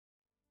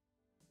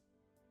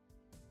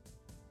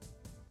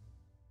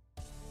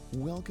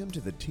Welcome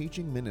to the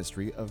teaching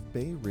ministry of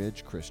Bay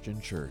Ridge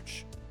Christian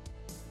Church.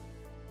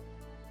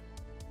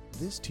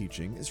 This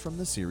teaching is from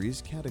the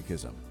series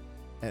Catechism.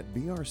 At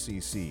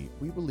BRCC,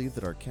 we believe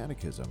that our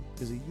catechism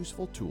is a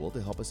useful tool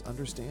to help us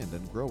understand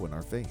and grow in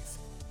our faith.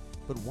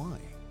 But why?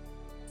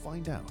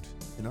 Find out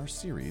in our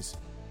series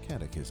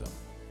Catechism.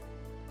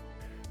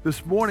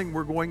 This morning,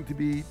 we're going to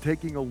be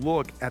taking a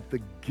look at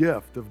the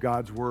gift of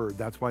God's Word.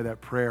 That's why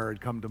that prayer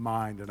had come to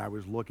mind, and I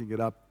was looking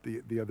it up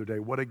the other day.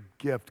 What a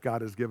gift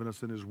God has given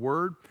us in His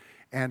Word.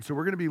 And so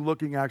we're going to be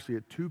looking actually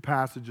at two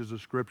passages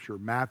of Scripture,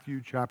 Matthew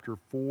chapter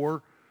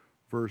 4,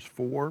 verse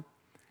 4,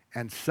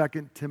 and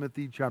 2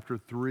 Timothy chapter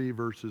 3,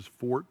 verses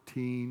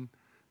 14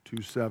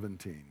 to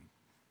 17.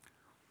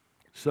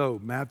 So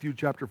Matthew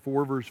chapter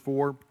 4, verse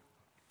 4,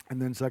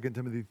 and then 2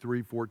 Timothy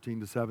 3, 14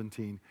 to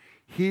 17.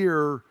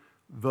 Hear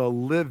the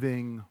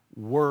living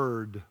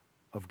Word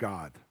of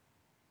God.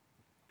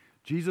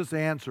 Jesus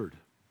answered,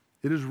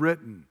 "It is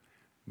written,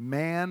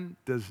 man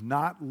does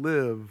not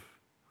live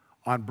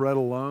on bread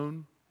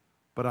alone,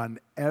 but on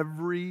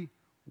every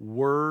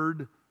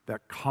word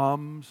that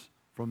comes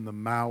from the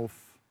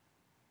mouth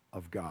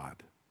of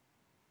God."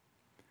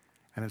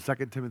 And in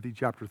 2 Timothy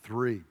chapter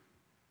 3,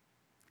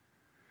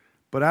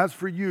 "But as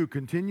for you,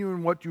 continue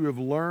in what you have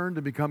learned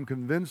and become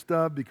convinced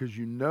of, because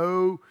you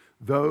know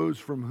those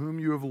from whom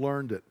you have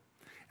learned it,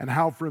 and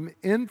how from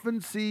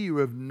infancy you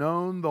have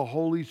known the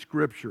Holy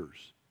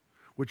Scriptures,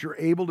 which are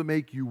able to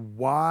make you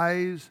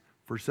wise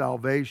for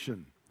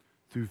salvation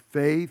through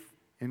faith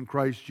in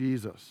Christ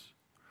Jesus.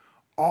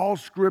 All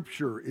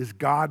Scripture is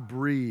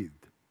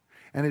God-breathed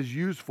and is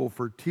useful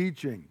for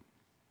teaching,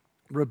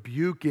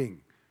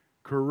 rebuking,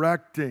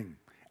 correcting,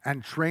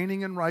 and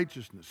training in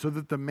righteousness, so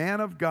that the man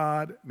of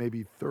God may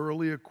be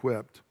thoroughly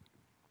equipped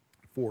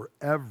for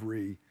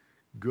every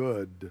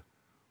good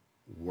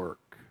work."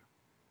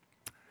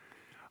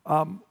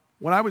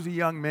 When I was a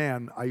young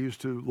man, I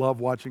used to love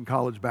watching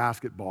college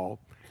basketball.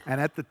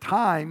 And at the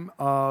time,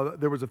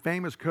 there was a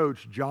famous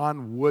coach,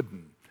 John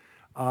Wooden.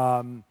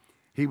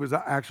 He was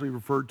actually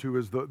referred to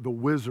as the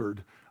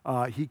Wizard.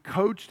 He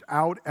coached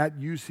out at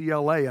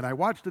UCLA. And I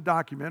watched a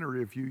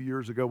documentary a few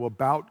years ago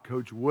about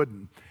Coach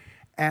Wooden.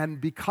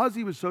 And because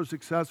he was so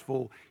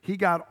successful, he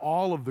got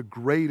all of the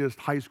greatest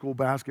high school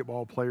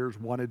basketball players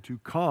wanted to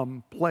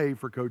come play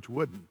for Coach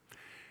Wooden.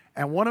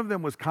 And one of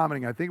them was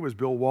commenting, I think it was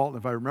Bill Walton,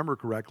 if I remember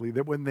correctly,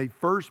 that when they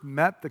first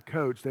met the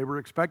coach, they were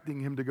expecting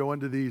him to go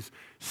into these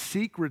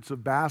secrets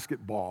of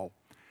basketball.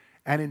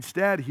 And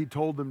instead, he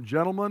told them,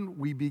 "Gentlemen,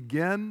 we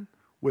begin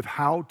with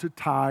how to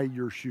tie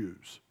your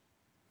shoes."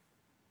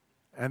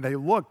 And they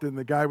looked, and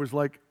the guy was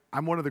like,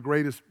 "I'm one of the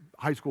greatest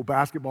high school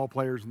basketball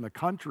players in the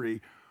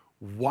country.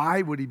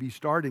 Why would he be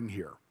starting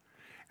here?"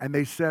 And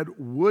they said,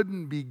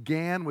 Wooden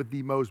began with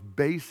the most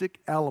basic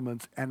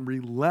elements and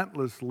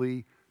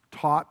relentlessly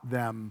taught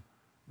them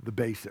the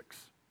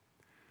basics.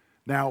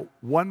 Now,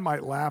 one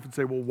might laugh and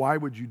say, well, why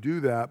would you do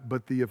that?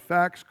 But the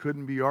effects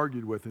couldn't be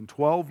argued with. In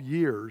 12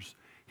 years,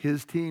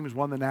 his teams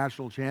won the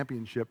national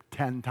championship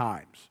 10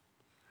 times.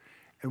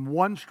 In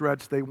one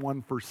stretch, they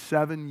won for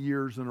 7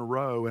 years in a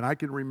row. And I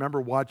can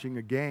remember watching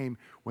a game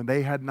when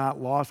they had not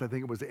lost. I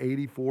think it was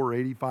 84 or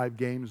 85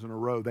 games in a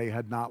row they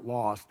had not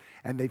lost.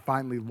 And they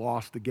finally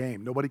lost the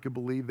game. Nobody could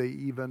believe they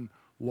even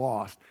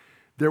lost.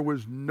 There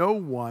was no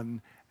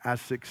one as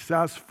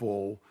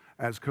successful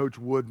as Coach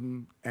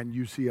Wooden and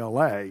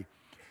UCLA,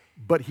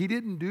 but he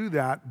didn't do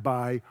that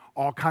by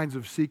all kinds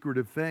of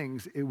secretive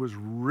things. It was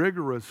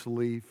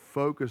rigorously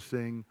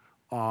focusing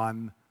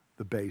on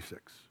the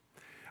basics.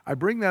 I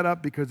bring that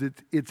up because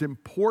it's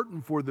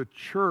important for the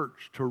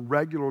church to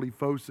regularly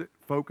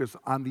focus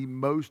on the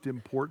most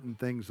important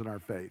things in our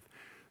faith.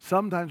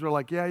 Sometimes we're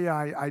like,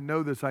 I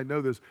know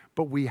this,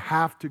 but we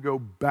have to go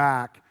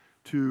back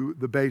to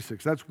the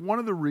basics. That's one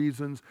of the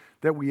reasons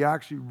that we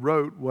actually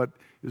wrote what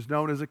is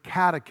known as a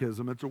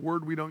catechism. It's a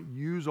word we don't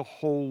use a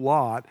whole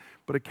lot,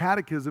 but a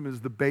catechism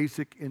is the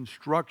basic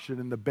instruction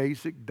and the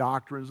basic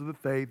doctrines of the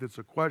faith. It's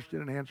a question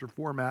and answer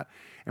format,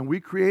 and we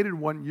created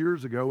one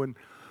years ago, and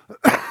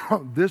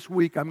this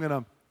week I'm going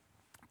to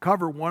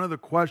cover one of the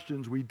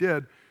questions we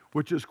did,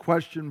 which is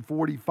question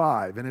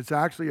 45, and it's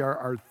actually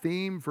our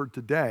theme for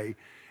today.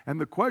 And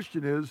the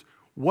question is,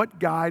 what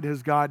guide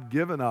has God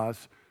given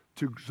us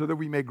so that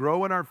we may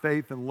grow in our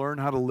faith and learn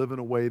how to live in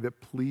a way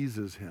that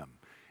pleases Him?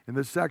 In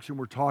this section,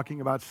 we're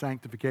talking about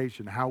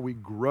sanctification, how we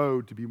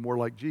grow to be more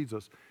like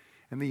Jesus.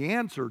 And the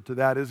answer to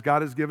that is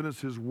God has given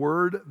us His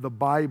Word, the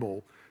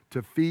Bible,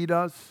 to feed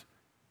us,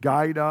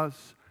 guide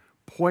us,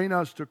 point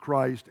us to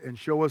Christ, and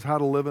show us how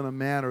to live in a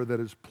manner that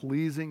is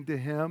pleasing to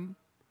Him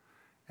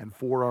and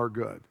for our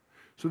good.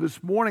 So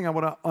this morning, I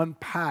want to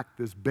unpack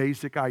this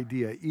basic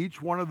idea.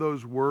 Each one of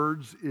those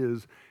words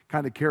is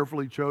kind of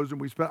carefully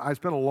chosen. I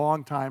spent a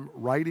long time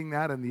writing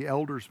that, and the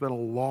elders spent a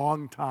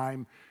long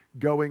time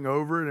going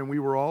over it, and we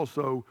were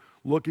also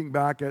looking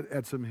back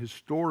at some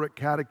historic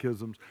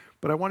catechisms.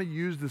 But I want to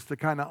use this to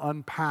kind of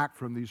unpack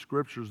from these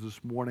scriptures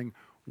this morning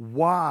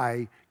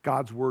why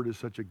God's Word is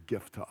such a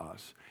gift to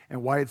us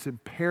and why it's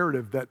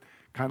imperative that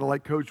kind of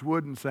like Coach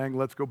Wooden saying,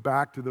 let's go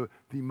back to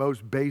the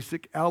most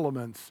basic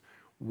elements,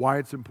 why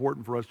it's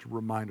important for us to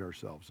remind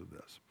ourselves of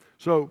this.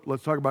 So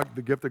let's talk about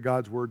the gift of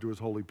God's word to his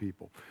holy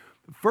people.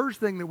 The first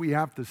thing that we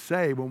have to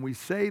say when we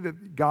say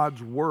that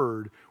God's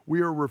word,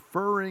 we are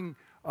referring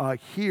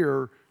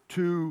here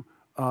to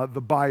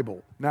the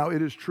Bible. Now,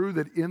 it is true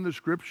that in the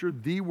Scripture,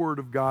 the Word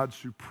of God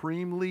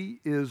supremely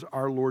is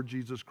our Lord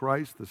Jesus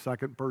Christ, the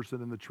second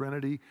person in the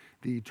Trinity,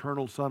 the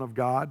eternal Son of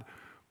God.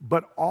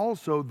 But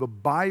also, the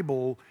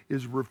Bible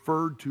is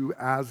referred to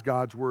as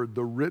God's Word,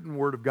 the written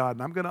Word of God.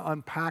 And I'm going to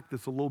unpack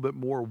this a little bit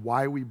more,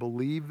 why we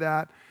believe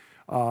that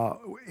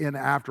in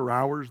After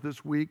Hours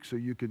this week. So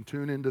you can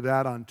tune into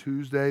that on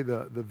Tuesday,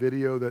 the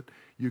video that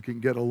you can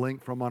get a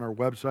link from on our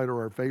website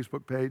or our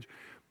Facebook page.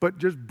 But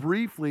just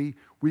briefly,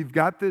 we've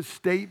got this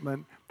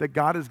statement that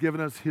God has given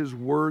us his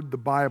word, the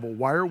Bible.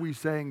 Why are we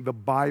saying the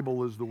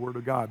Bible is the word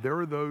of God? There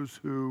are those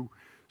who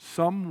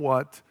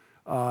somewhat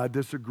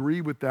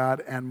disagree with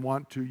that and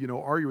want to,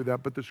 argue with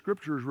that, but the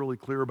scripture is really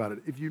clear about it.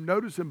 If you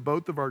notice in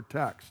both of our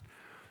texts,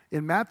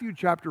 in Matthew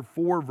chapter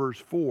 4, verse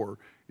 4,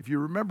 if you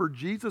remember,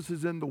 Jesus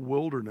is in the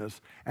wilderness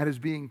and is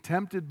being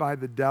tempted by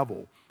the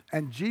devil.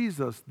 And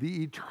Jesus,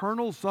 the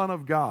eternal Son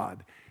of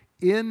God,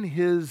 in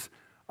his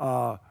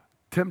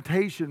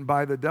temptation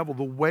by the devil,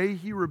 the way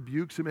he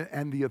rebukes him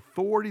and the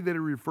authority that he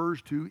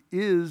refers to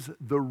is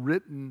the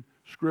written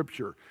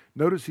scripture.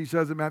 Notice he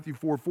says in Matthew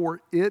 4:4,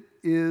 it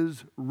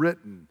is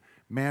written,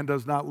 man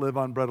does not live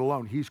on bread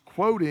alone. He's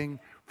quoting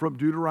from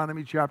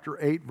Deuteronomy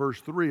chapter 8, verse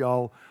 3.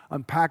 I'll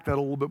unpack that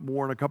a little bit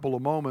more in a couple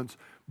of moments.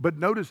 But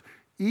notice,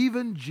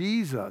 even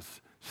Jesus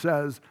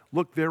says,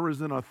 look, there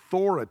is an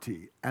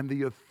authority, and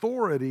the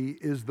authority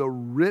is the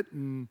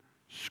written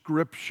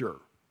scripture.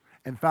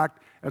 In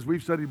fact, as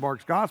we've studied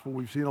Mark's gospel,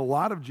 we've seen a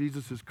lot of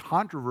Jesus'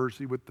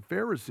 controversy with the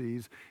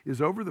Pharisees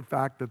is over the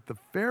fact that the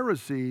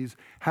Pharisees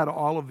had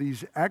all of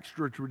these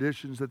extra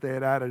traditions that they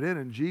had added in,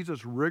 and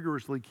Jesus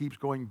rigorously keeps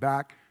going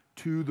back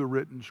to the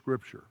written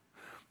scripture.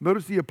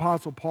 Notice the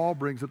Apostle Paul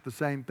brings up the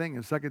same thing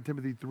in 2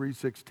 Timothy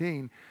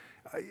 3:16,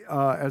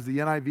 as the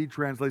NIV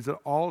translates it,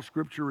 all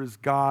scripture is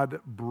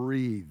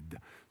God-breathed.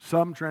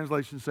 Some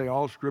translations say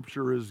all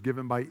scripture is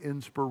given by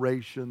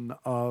inspiration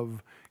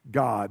of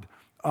God.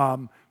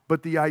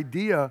 But the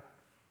idea,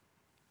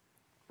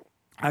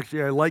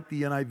 actually I like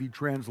the NIV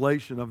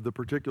translation of the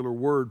particular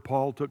word.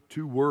 Paul took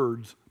two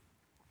words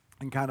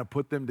and kind of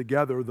put them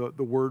together,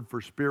 the word for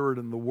spirit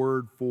and the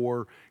word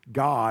for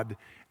God.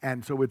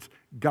 And so it's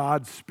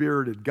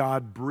God-spirited,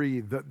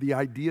 God-breathed. The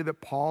idea that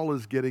Paul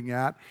is getting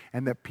at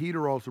and that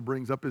Peter also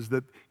brings up is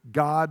that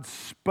God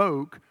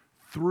spoke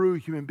through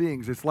human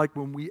beings. It's like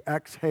when we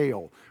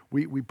exhale.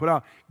 We put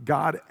out,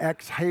 God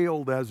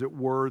exhaled, as it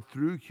were,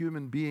 through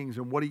human beings,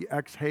 and what he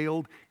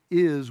exhaled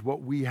is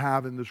what we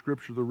have in the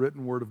scripture, the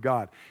written word of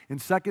God. In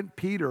 2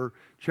 Peter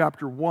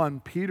chapter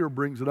 1, Peter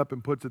brings it up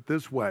and puts it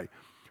this way.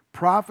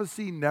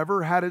 Prophecy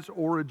never had its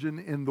origin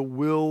in the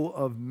will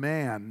of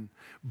man,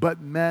 but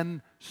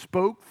men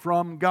spoke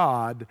from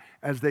God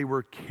as they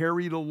were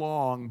carried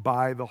along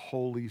by the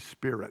Holy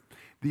Spirit.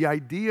 The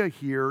idea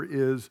here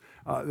is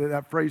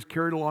that phrase,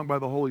 carried along by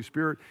the Holy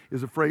Spirit,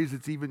 is a phrase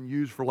that's even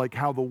used for like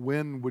how the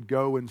wind would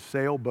go and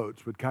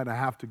sailboats would kind of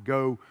have to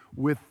go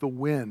with the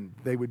wind.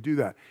 They would do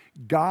that.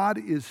 God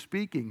is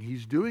speaking.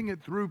 He's doing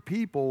it through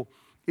people.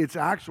 It's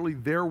actually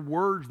their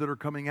words that are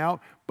coming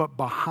out, but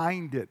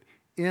behind it,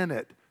 in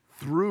it,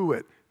 through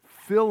it,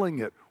 filling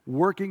it,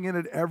 working in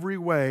it every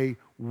way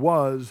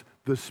was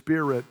the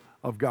Spirit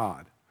of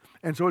God.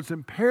 And so it's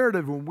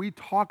imperative when we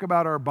talk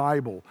about our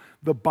Bible,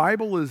 the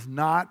Bible is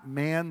not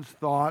man's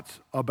thoughts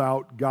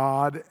about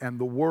God and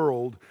the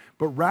world,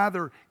 but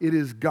rather it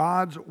is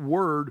God's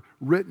word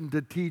written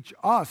to teach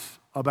us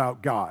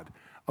about God,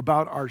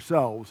 about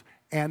ourselves,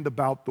 and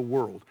about the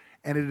world.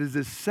 And it is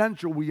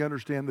essential we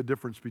understand the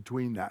difference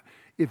between that.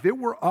 If it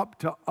were up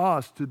to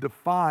us to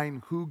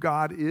define who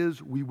God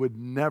is, we would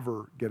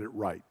never get it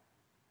right.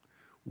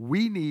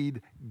 We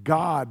need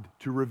God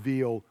to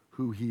reveal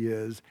who he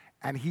is,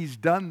 and he's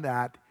done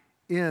that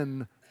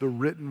in the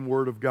written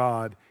word of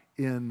God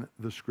in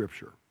the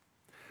scripture.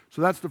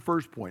 So that's the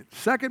first point.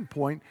 Second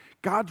point,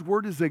 God's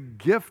word is a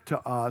gift to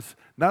us,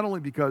 not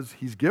only because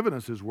he's given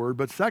us his word,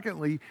 but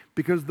secondly,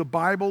 because the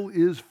Bible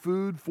is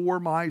food for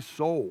my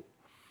soul.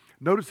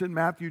 Notice in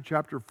Matthew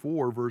chapter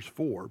 4, verse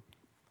 4,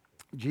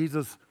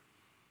 Jesus,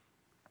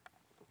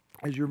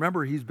 as you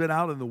remember, he's been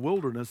out in the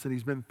wilderness and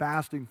he's been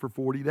fasting for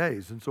 40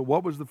 days. And so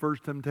what was the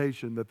first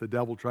temptation that the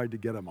devil tried to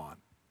get him on?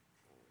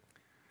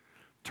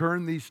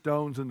 Turn these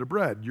stones into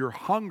bread. You're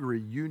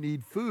hungry, you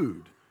need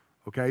food.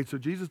 Okay, so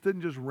Jesus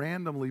didn't just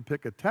randomly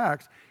pick a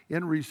text.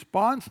 In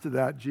response to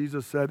that,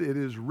 Jesus said, it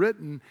is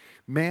written,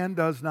 man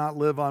does not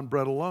live on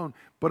bread alone,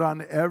 but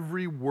on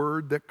every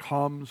word that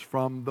comes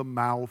from the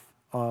mouth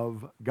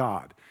of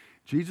God.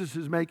 Jesus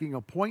is making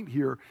a point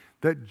here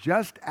that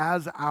just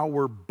as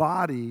our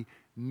body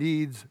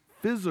needs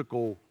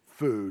physical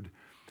food,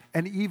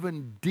 an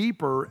even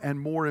deeper and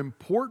more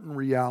important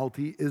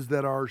reality is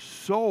that our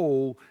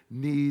soul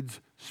needs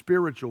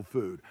spiritual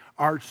food.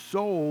 Our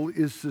soul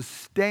is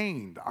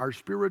sustained. Our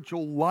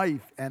spiritual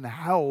life and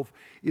health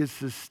is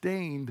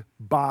sustained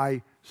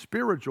by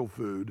spiritual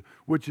food,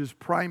 which is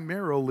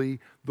primarily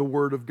the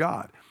Word of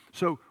God.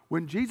 So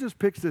when Jesus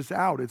picks this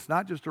out, it's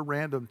not just a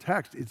random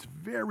text. It's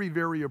very,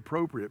 very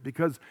appropriate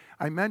because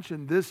I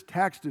mentioned this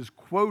text is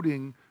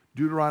quoting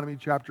Deuteronomy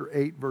chapter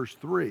 8, verse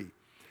 3.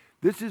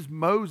 This is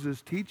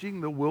Moses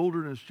teaching the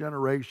wilderness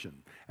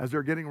generation as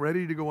they're getting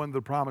ready to go into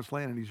the promised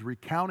land, and he's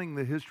recounting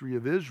the history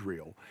of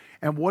Israel.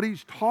 And what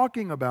he's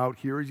talking about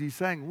here is he's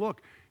saying,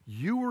 look,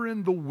 you were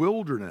in the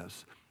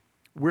wilderness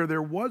where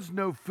there was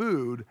no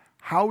food.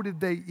 How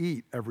did they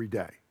eat every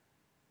day?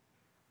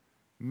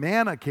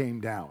 Manna came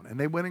down, and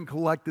they went and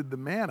collected the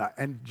manna.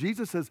 And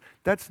Jesus says,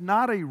 that's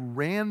not a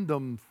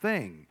random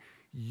thing.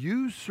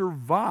 You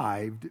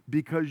survived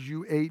because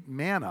you ate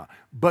manna.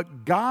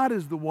 But God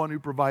is the one who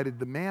provided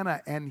the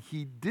manna, and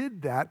he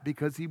did that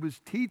because he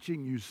was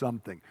teaching you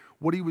something.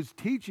 What he was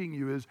teaching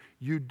you is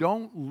you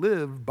don't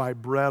live by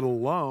bread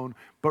alone,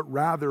 but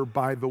rather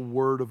by the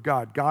word of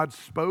God. God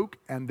spoke,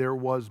 and there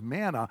was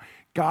manna.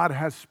 God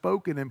has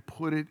spoken and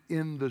put it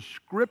in the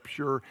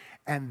scripture,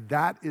 and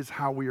that is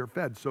how we are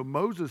fed. So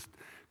Moses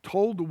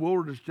told the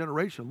wilderness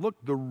generation, look,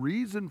 the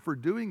reason for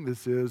doing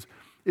this is,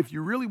 if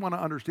you really want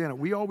to understand it,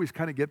 we always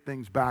kind of get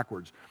things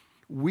backwards.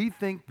 We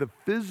think the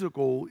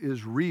physical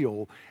is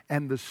real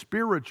and the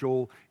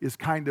spiritual is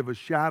kind of a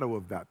shadow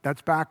of that.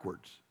 That's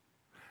backwards.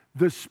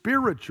 The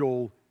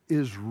spiritual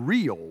is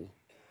real.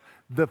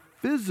 The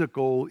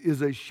physical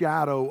is a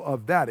shadow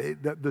of that.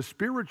 The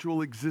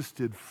spiritual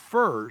existed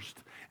first,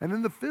 and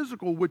then the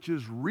physical, which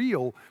is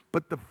real,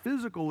 but the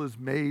physical is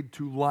made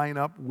to line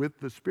up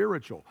with the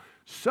spiritual.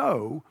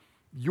 So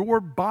your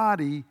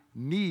body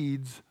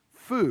needs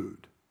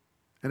food.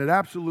 And it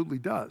absolutely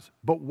does.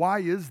 But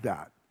why is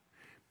that?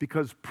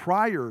 Because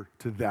prior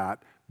to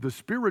that, the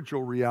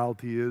spiritual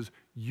reality is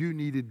you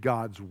needed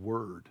God's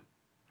word.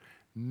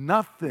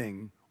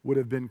 Nothing would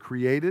have been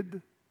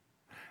created.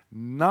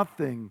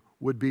 Nothing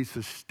would be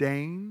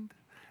sustained.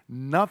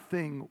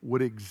 Nothing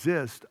would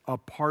exist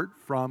apart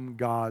from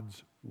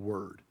God's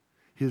word,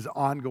 his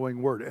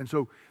ongoing word. And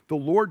so the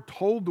Lord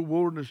told the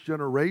wilderness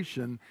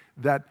generation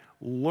that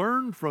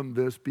learn from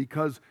this,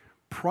 because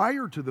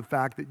prior to the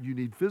fact that you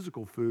need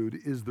physical food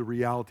is the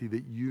reality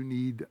that you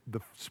need the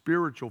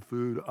spiritual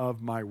food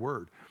of my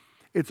word.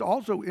 It's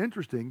also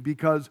interesting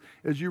because,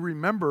 as you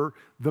remember,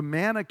 the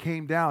manna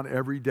came down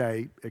every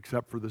day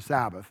except for the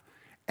Sabbath.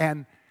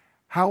 And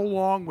how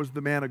long was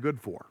the manna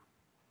good for?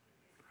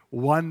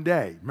 One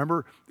day.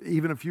 Remember,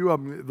 even a few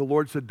of them, the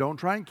Lord said, don't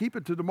try and keep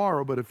it to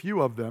tomorrow, but a few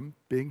of them,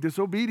 being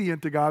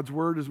disobedient to God's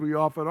word as we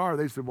often are,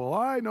 they said, well,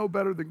 I know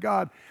better than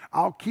God.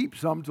 I'll keep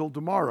some till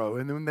tomorrow.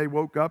 And then they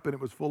woke up and it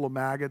was full of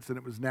maggots and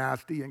it was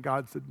nasty, and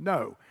God said,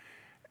 no.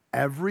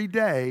 Every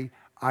day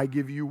I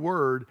give you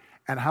word,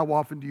 and how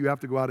often do you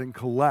have to go out and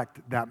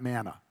collect that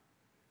manna?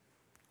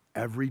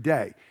 Every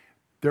day.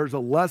 There's a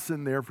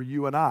lesson there for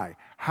you and I.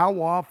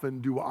 How often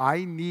do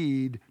I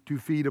need to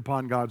feed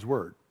upon God's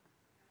word?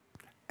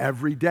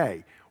 Every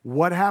day.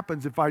 What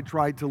happens if I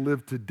tried to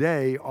live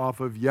today off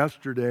of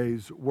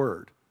yesterday's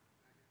word?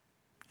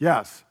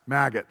 Yes,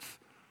 maggots.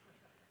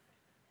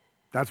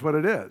 That's what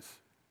it is,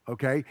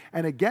 okay?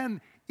 And again,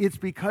 it's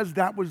because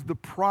that was the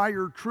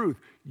prior truth.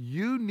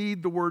 You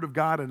need the word of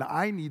God, and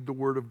I need the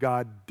word of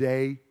God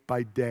day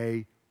by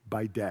day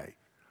by day.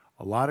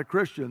 A lot of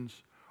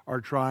Christians are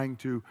trying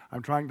to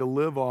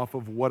live off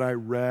of what I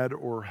read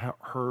or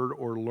heard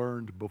or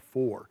learned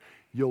before.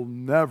 You'll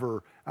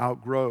never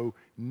outgrow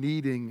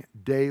needing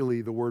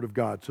daily the word of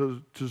God.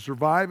 So to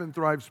survive and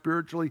thrive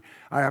spiritually,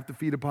 I have to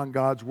feed upon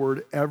God's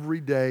word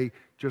every day,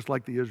 just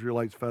like the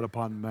Israelites fed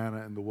upon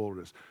manna in the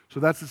wilderness.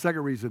 So that's the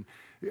second reason.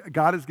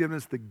 God has given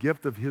us the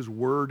gift of his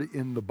word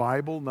in the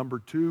Bible. Number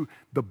two,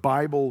 the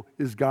Bible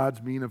is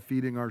God's means of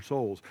feeding our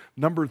souls.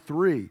 Number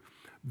three,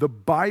 the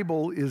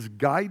Bible is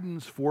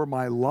guidance for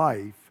my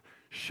life,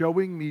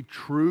 showing me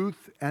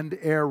truth and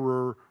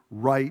error,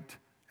 right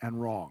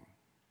and wrong.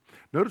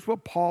 Notice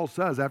what Paul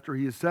says after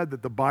he has said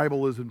that the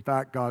Bible is in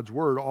fact God's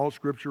word. All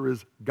scripture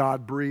is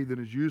God-breathed and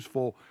is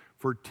useful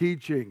for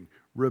teaching,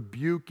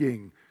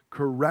 rebuking,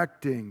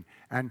 correcting,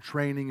 and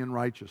training in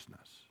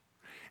righteousness.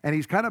 And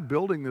he's kind of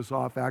building this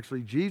off,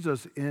 actually,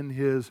 Jesus in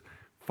his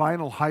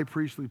final high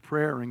priestly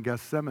prayer in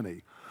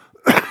Gethsemane.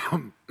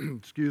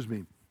 Excuse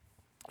me.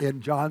 In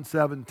John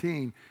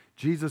 17,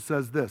 Jesus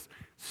says this,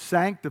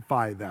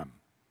 sanctify them.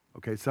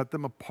 Okay, set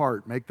them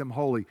apart, make them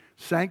holy.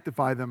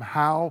 Sanctify them.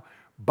 How?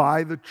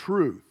 By the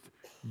truth.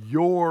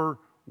 Your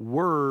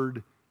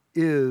word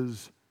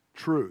is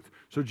truth.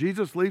 So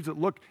Jesus leaves it,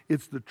 look,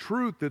 it's the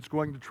truth that's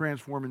going to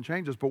transform and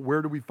change us, but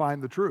where do we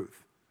find the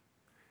truth?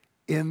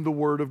 In the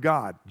word of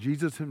God.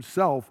 Jesus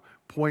himself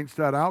points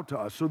that out to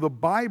us. So the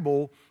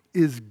Bible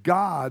is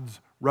God's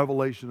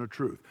revelation of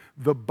truth.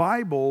 The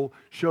Bible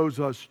shows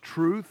us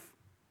truth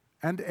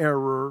and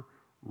error,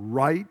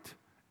 right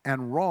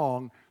and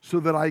wrong, so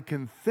that I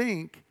can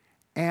think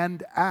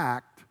and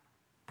act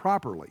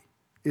properly.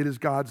 It is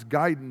God's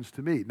guidance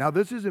to me. Now,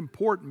 this is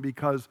important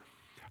because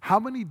How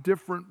many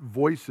different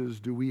voices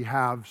do we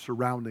have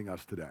surrounding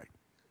us today?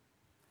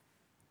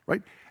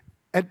 Right?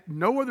 At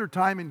no other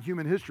time in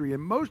human history,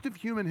 and most of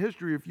human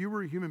history, if you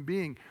were a human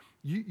being,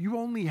 you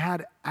only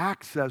had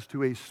access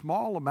to a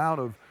small amount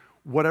of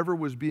whatever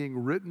was being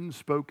written,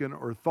 spoken,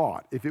 or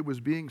thought. If it was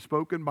being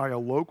spoken by a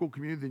local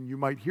community, then you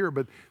might hear,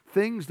 but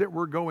things that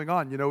were going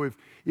on.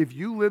 If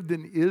you lived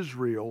in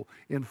Israel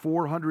in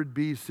 400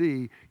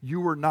 BC,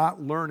 you were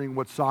not learning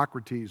what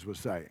Socrates was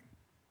saying,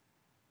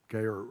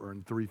 okay, or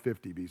in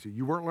 350 BC.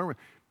 You weren't learning,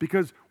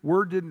 because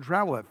word didn't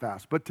travel that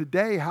fast. But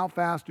today, how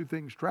fast do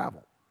things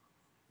travel?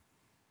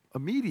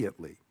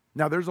 Immediately.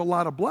 Now, there's a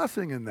lot of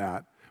blessing in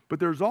that, but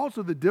there's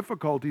also the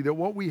difficulty that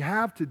what we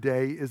have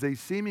today is a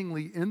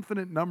seemingly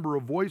infinite number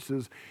of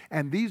voices,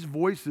 and these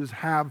voices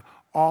have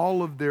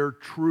all of their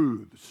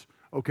truths,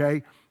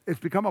 okay? It's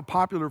become a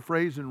popular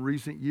phrase in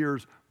recent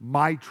years,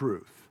 my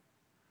truth.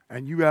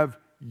 And you have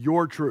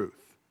your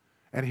truth.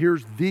 And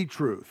here's the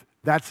truth.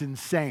 That's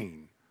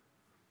insane.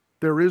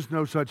 There is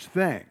no such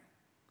thing.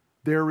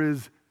 There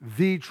is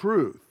the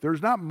truth.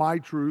 There's not my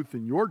truth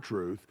and your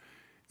truth.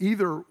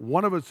 Either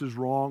one of us is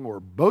wrong or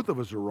both of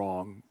us are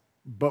wrong,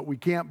 but we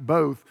can't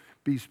both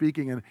be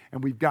speaking,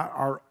 and we've got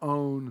our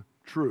own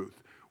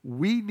truth.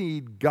 We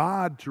need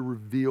God to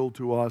reveal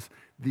to us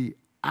the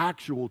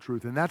actual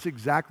truth, and that's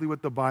exactly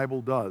what the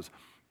Bible does.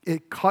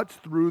 It cuts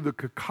through the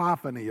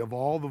cacophony of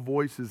all the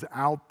voices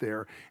out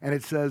there, and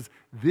it says,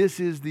 this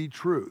is the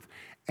truth.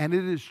 And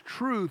it is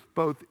truth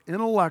both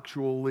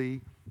intellectually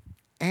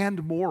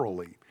and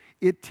morally.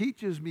 It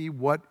teaches me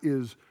what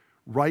is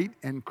right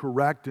and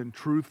correct and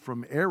truth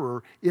from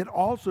error. It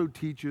also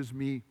teaches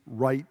me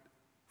right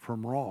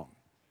from wrong.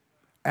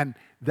 And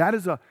that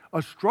is a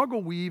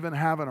struggle we even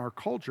have in our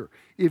culture.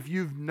 If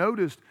you've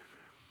noticed,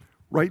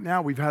 right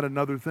now we've had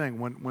another thing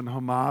when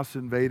Hamas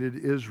invaded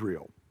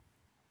Israel,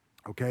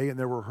 okay, and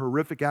there were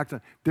horrific acts.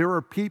 There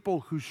are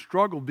people who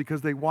struggled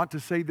because they want to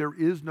say there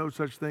is no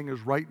such thing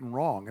as right and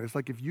wrong. And it's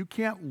like, if you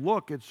can't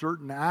look at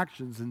certain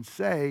actions and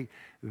say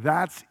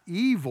that's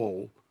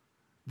evil,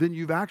 then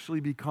you've actually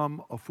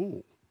become a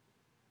fool,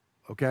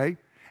 okay?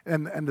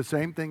 And the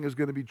same thing is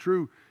going to be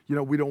true.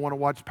 We don't want to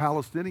watch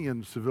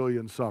Palestinian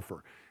civilians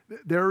suffer.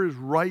 There is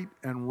right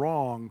and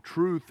wrong,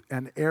 truth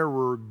and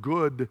error,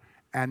 good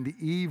and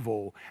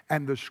evil.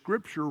 And the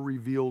Scripture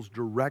reveals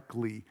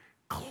directly,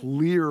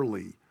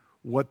 clearly,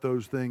 what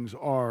those things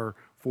are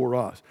for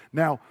us.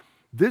 Now,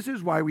 this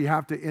is why we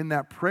have to, in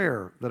that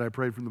prayer that I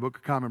prayed from the Book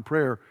of Common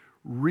Prayer,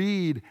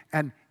 read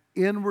and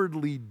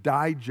inwardly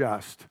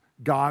digest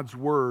God's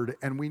Word.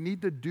 And we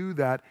need to do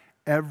that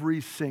every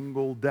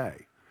single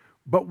day.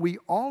 But we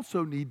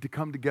also need to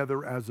come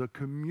together as a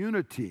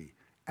community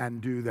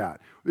and do that.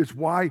 It's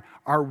why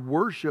our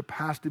worship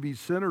has to be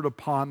centered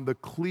upon the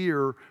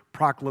clear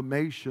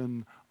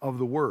proclamation of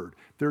the Word.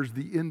 There's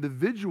the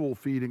individual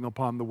feeding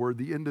upon the Word,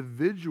 the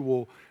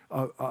individual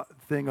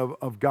thing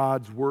of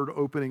God's Word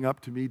opening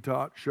up to me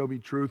to show me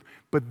truth.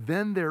 But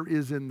then there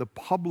is, in the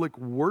public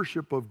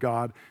worship of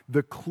God,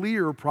 the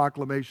clear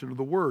proclamation of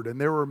the Word. And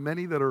there are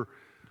many that are,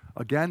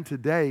 again,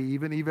 today,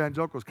 even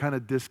evangelicals, kind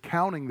of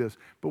discounting this.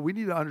 But we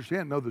need to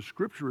understand, no, the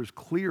Scripture is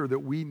clear that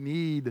we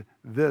need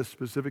this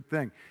specific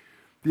thing.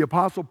 The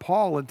Apostle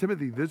Paul and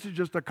Timothy, this is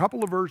just a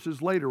couple of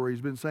verses later where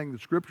he's been saying the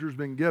Scripture's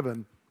been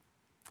given,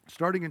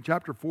 starting in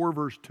chapter 4,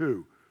 verse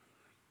 2.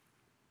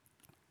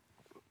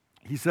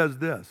 He says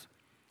this,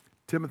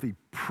 Timothy,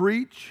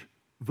 preach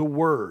the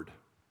word.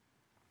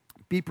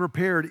 Be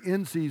prepared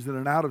in season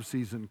and out of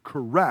season.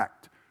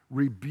 Correct,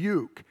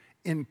 rebuke,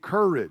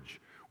 encourage,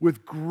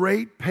 with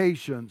great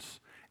patience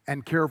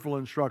and careful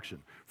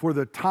instruction. For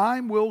the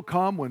time will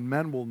come when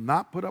men will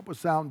not put up with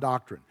sound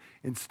doctrine.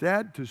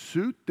 Instead, to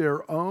suit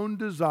their own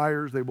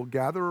desires, they will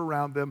gather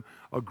around them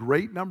a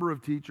great number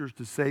of teachers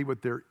to say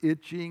what their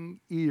itching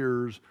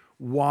ears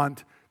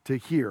want to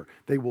hear.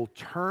 They will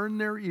turn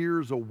their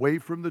ears away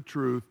from the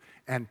truth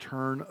and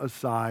turn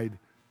aside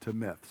to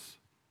myths.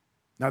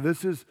 Now,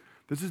 this is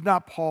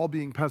not Paul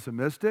being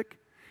pessimistic.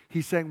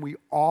 He's saying we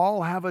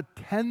all have a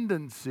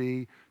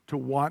tendency to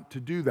want to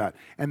do that.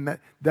 And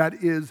that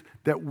is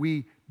that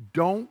we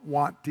don't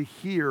want to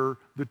hear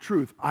the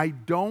truth. I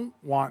don't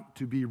want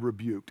to be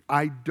rebuked.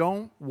 I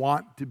don't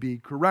want to be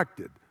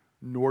corrected,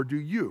 nor do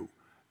you.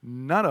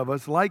 None of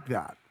us like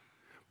that.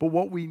 But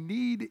what we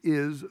need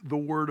is the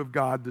Word of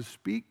God to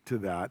speak to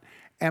that.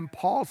 And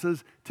Paul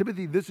says,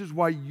 Timothy, this is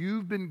why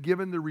you've been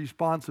given the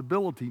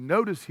responsibility.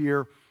 Notice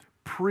here,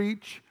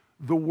 preach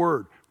the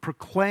Word.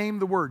 Proclaim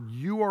the Word.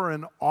 You are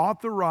an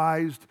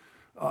authorized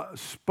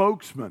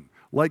spokesman,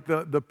 like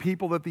the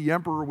people that the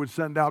emperor would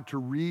send out to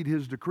read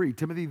his decree.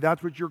 Timothy,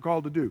 that's what you're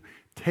called to do.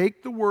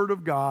 Take the Word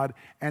of God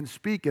and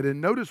speak it.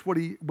 And notice what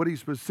he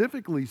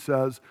specifically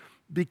says,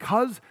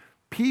 because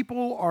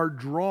people are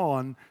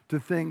drawn to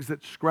things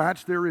that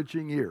scratch their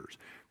itching ears.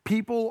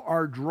 People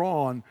are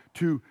drawn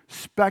to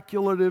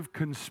speculative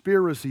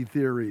conspiracy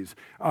theories,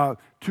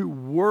 to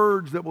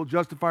words that will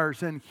justify our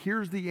sin.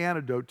 Here's the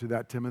antidote to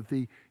that,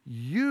 Timothy.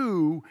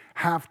 You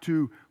have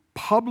to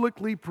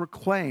publicly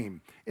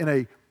proclaim in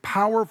a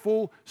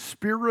powerful,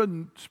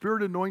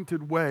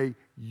 spirit-anointed way,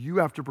 you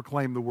have to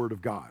proclaim the Word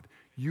of God.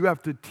 You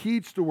have to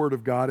teach the Word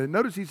of God. And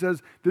notice he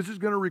says this is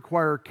going to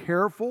require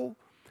careful,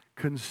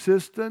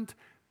 consistent,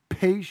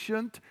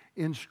 patient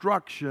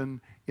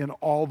instruction in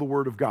all the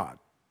Word of God.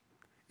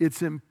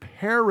 It's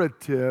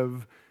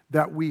imperative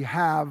that we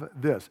have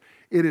this.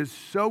 It is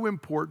so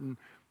important.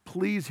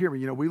 Please hear me.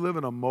 You know, we live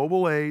in a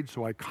mobile age,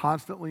 so I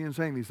constantly am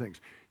saying these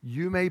things.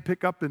 You may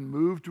pick up and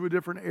move to a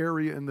different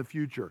area in the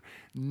future.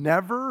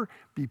 Never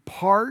be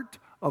part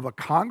of a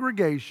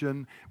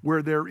congregation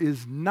where there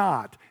is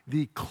not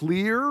the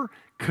clear,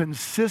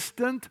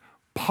 consistent,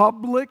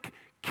 public,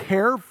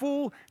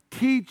 careful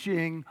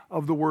teaching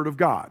of the Word of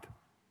God.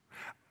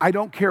 I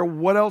don't care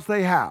what else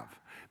they have.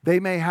 They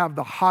may have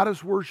the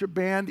hottest worship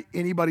band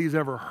anybody's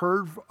ever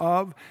heard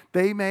of.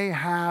 They may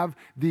have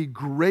the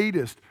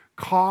greatest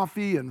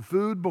coffee and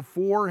food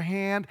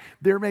beforehand.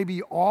 There may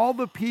be all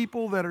the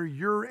people that are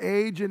your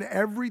age and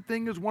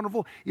everything is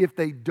wonderful. If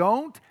they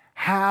don't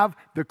have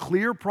the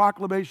clear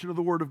proclamation of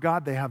the Word of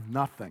God, they have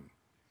nothing.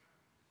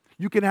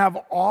 You can have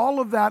all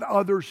of that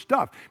other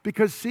stuff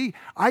because, see,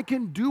 I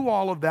can do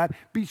all of that,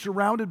 be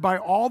surrounded by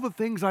all the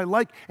things I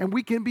like, and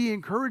we can be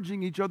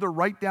encouraging each other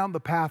right down the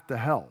path to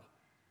hell.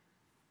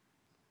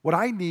 What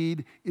I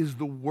need is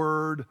the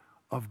Word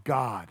of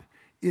God.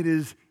 It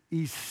is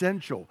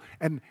essential.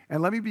 And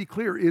let me be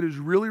clear, it is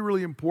really,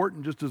 really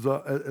important, just as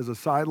a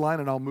sideline,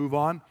 and I'll move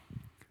on.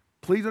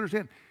 Please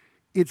understand,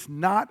 it's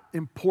not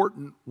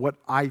important what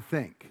I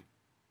think.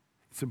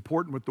 It's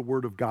important what the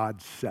Word of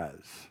God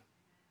says.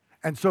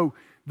 And so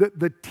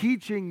the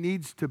teaching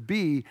needs to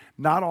be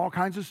not all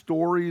kinds of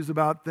stories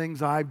about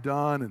things I've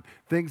done and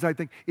things I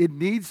think. It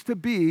needs to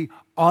be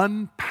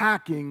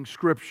unpacking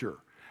Scripture,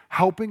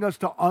 helping us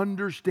to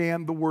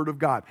understand the Word of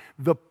God.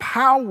 The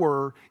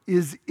power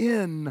is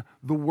in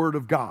the Word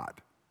of God.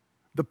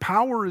 The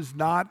power is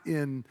not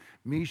in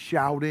me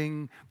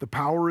shouting. The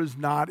power is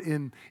not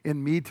in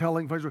me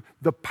telling.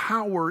 The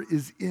power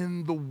is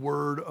in the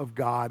Word of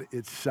God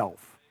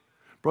itself.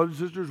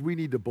 Brothers and sisters, we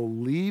need to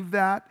believe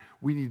that.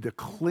 We need to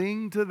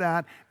cling to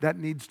that. That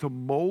needs to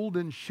mold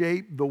and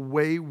shape the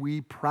way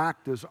we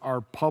practice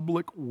our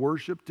public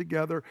worship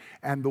together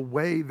and the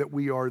way that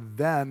we are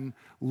then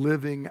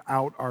living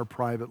out our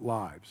private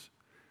lives.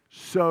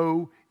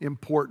 So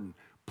important.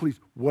 Please,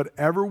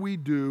 whatever we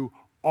do,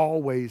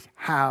 always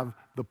have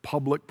the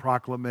public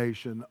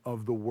proclamation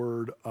of the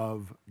Word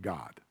of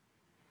God.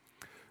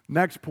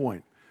 Next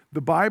point. The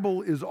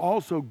Bible is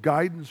also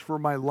guidance for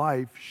my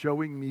life,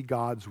 showing me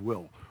God's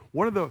will.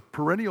 One of the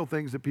perennial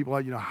things that people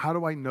have, how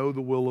do I know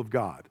the will of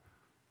God?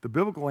 The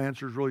biblical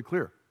answer is really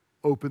clear.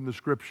 Open the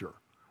Scripture.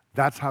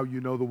 That's how you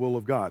know the will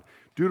of God.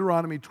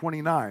 Deuteronomy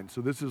 29, so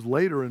this is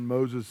later in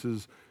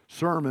Moses'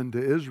 sermon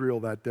to Israel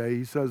that day.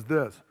 He says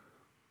this,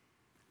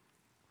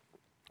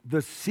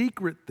 "The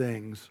secret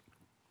things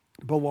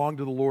belong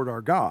to the Lord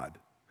our God,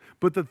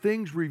 but the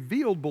things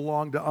revealed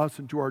belong to us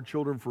and to our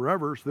children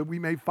forever, so that we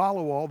may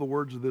follow all the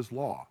words of this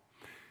law."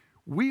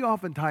 We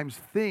oftentimes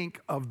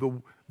think of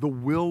the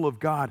will of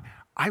God.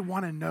 I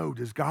want to know,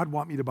 does God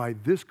want me to buy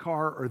this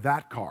car or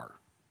that car?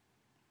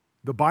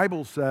 The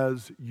Bible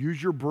says,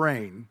 use your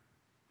brain,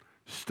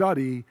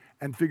 study,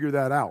 and figure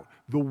that out.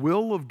 The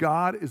will of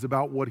God is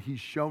about what He's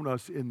shown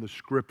us in the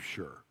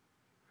Scripture.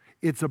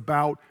 It's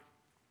about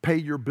pay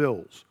your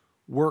bills,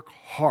 work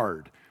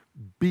hard,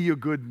 be a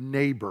good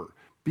neighbor,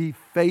 be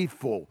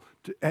faithful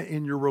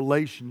in your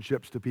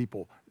relationships to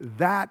people.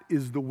 That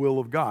is the will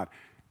of God.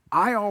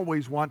 I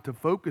always want to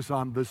focus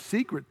on the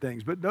secret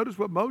things, but notice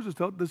what Moses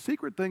told, the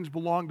secret things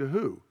belong to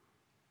who?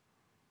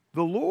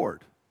 The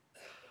Lord.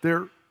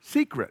 They're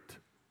secret.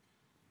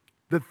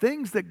 The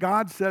things that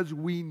God says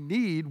we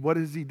need, what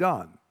has He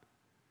done?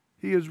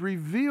 He has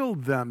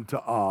revealed them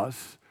to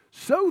us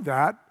so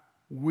that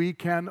we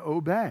can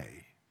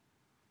obey.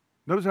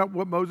 Notice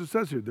what Moses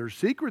says here. They're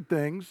secret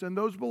things, and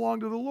those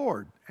belong to the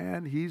Lord,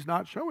 and He's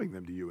not showing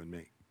them to you and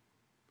me.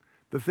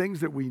 The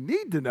things that we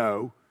need to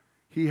know,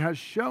 He has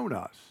shown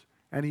us,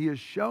 and He has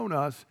shown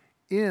us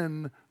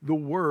in the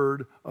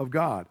Word of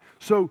God.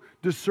 So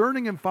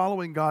discerning and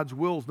following God's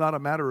will is not a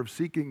matter of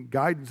seeking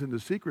guidance into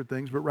secret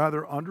things, but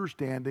rather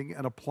understanding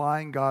and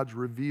applying God's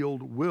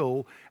revealed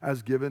will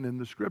as given in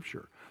the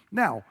Scripture.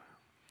 Now,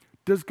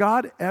 does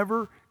God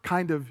ever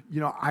kind of,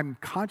 I'm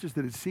conscious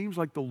that it seems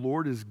like the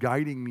Lord is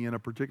guiding me in a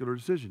particular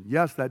decision.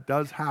 Yes, that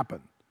does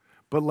happen.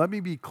 But let me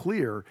be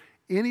clear,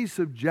 any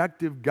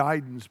subjective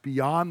guidance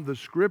beyond the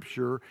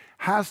Scripture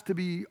has to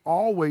be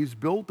always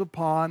built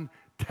upon,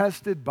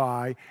 tested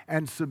by,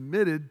 and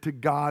submitted to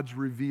God's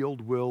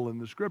revealed will in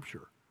the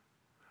Scripture.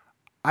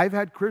 I've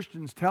had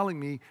Christians telling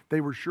me they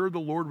were sure the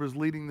Lord was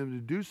leading them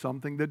to do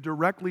something that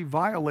directly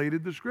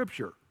violated the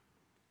Scripture.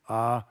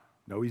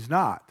 No, He's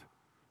not.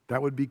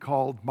 That would be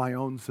called my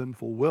own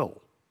sinful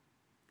will.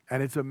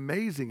 And it's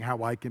amazing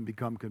how I can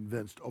become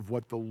convinced of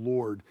what the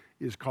Lord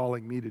is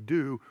calling me to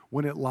do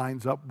when it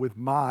lines up with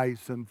my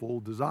sinful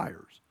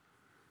desires.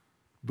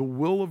 The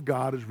will of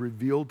God is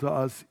revealed to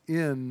us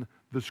in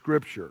the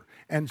Scripture.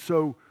 And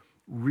so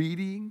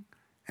reading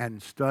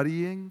and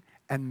studying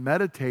and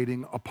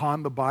meditating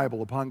upon the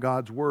Bible, upon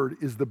God's Word,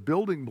 is the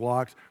building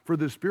blocks for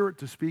the Spirit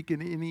to speak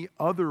in any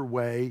other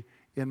way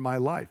in my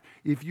life.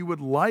 If you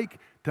would like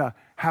to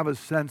have a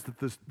sense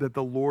that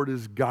the Lord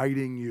is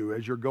guiding you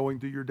as you're going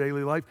through your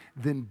daily life,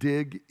 then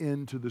dig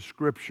into the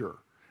Scripture.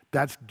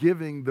 That's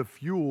giving the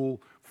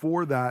fuel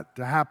for that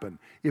to happen.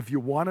 If you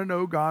want to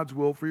know God's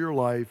will for your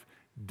life,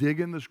 dig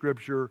in the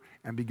Scripture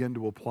and begin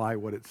to apply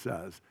what it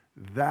says.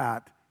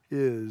 That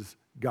is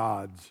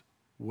God's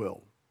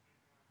will.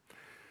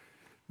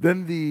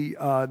 Then the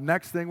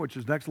next thing, which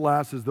is next to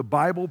last, is the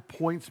Bible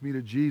points me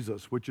to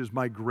Jesus, which is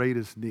my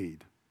greatest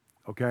need.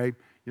 Okay?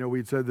 You know,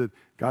 we said that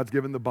God's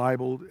given the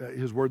Bible,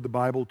 His Word, the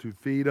Bible, to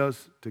feed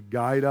us, to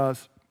guide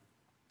us.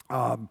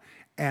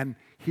 And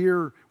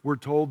here we're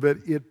told that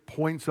it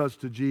points us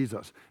to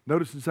Jesus.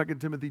 Notice in 2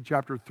 Timothy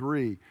chapter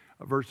 3,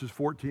 verses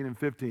 14 and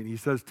 15, he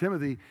says,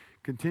 Timothy,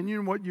 continue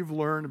in what you've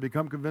learned and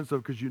become convinced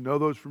of, because you know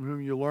those from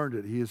whom you learned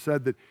it. He has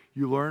said that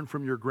you learned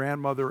from your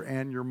grandmother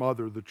and your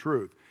mother the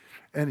truth.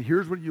 And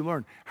here's what you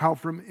learn: how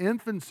from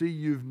infancy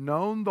you've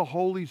known the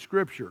Holy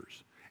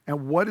Scriptures.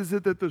 And what is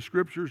it that the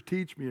Scriptures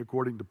teach me,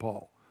 according to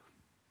Paul?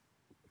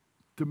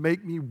 To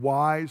make me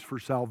wise for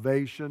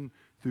salvation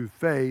through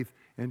faith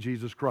in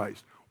Jesus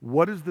Christ.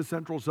 What is the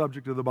central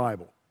subject of the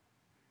Bible?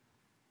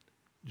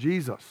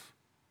 Jesus.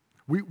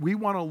 We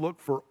want to look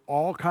for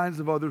all kinds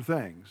of other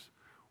things.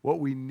 What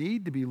we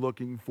need to be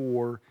looking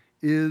for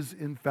is,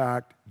 in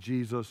fact,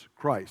 Jesus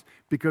Christ.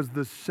 Because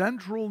the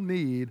central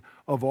need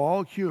of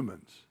all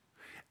humans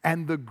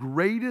and the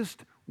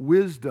greatest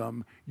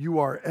wisdom you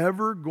are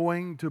ever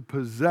going to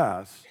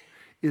possess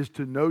is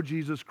to know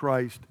Jesus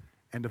Christ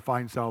and to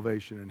find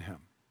salvation in Him.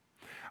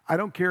 I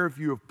don't care if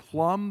you have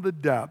plumbed the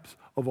depths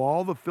of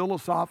all the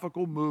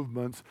philosophical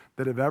movements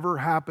that have ever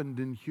happened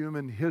in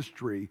human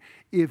history.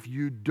 If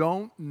you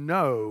don't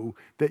know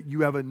that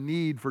you have a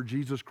need for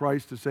Jesus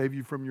Christ to save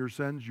you from your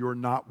sins, you're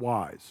not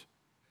wise.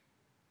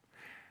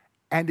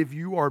 And if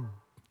you are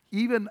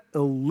even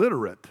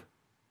illiterate,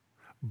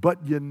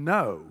 but you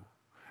know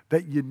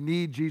that you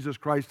need Jesus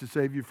Christ to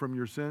save you from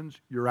your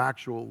sins, you're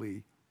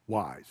actually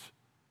wise.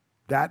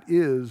 That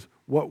is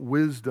what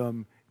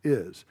wisdom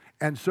is.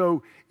 And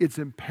so it's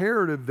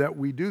imperative that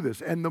we do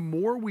this. And the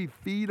more we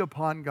feed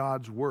upon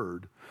God's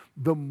Word,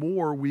 the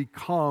more we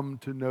come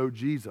to know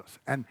Jesus.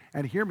 And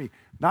hear me,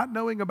 not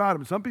knowing about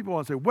Him. Some people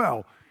want to say,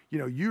 well, you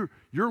know,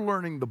 you're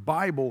learning the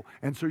Bible,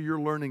 and so you're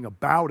learning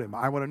about Him.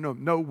 I want to know.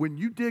 No, when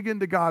you dig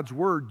into God's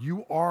Word,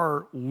 you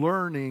are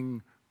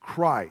learning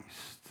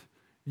Christ.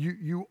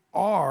 You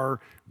are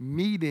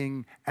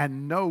meeting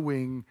and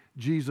knowing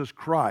Jesus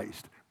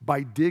Christ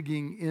by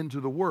digging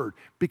into the Word,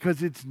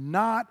 because it's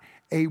not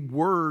a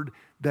word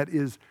that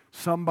is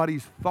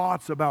somebody's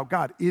thoughts about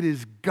God. It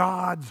is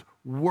God's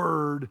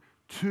Word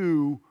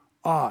to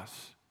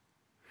us.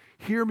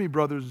 Hear me,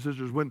 brothers and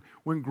sisters,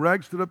 when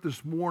Greg stood up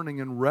this morning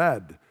and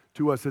read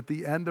to us at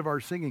the end of our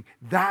singing,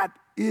 that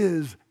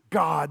is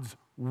God's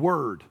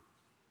Word.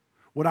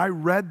 When I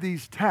read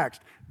these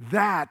texts,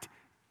 that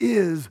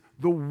is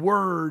the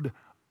Word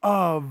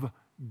of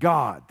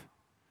God.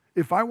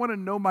 If I want to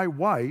know my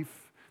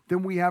wife,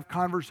 then we have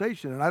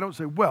conversation. And I don't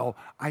say, well,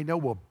 I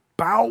know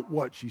about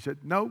what she said.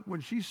 No,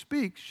 when she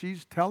speaks,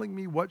 she's telling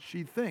me what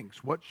she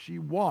thinks, what she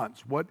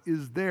wants, what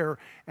is there,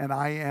 and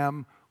I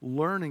am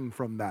learning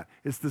from that.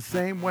 It's the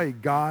same way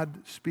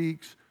God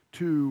speaks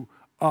to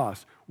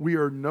us. We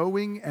are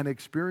knowing and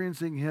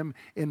experiencing Him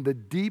in the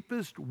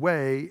deepest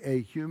way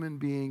a human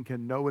being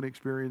can know and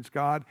experience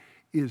God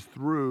is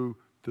through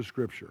the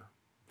Scripture.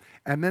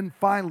 And then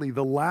finally,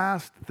 the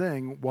last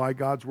thing why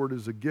God's Word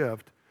is a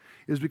gift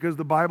is because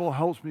the Bible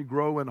helps me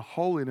grow in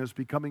holiness,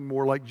 becoming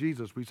more like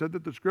Jesus. We said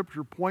that the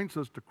Scripture points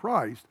us to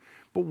Christ,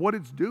 but what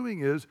it's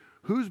doing is,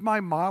 who's my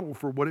model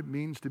for what it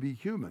means to be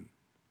human?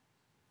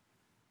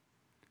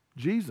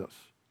 Jesus.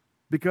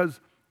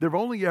 Because there have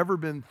only ever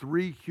been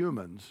 3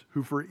 humans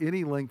who for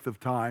any length of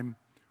time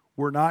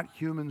were not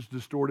humans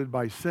distorted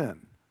by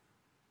sin.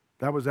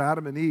 That was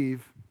Adam and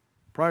Eve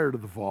prior to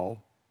the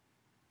fall,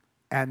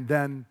 and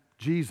then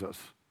Jesus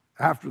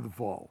after the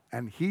fall.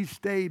 And He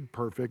stayed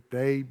perfect.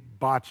 They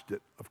botched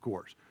it, of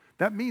course.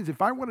 That means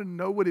if I want to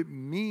know what it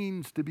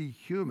means to be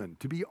human,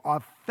 to be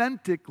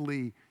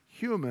authentically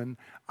human,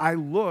 I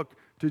look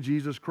to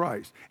Jesus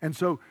Christ. And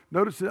so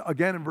notice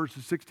again in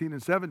verses 16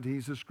 and 17,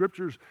 he says,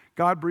 Scriptures,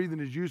 God-breathing,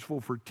 is useful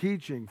for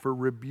teaching, for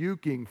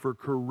rebuking, for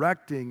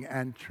correcting,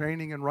 and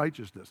training in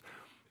righteousness.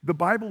 The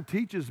Bible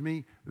teaches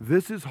me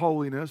this is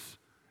holiness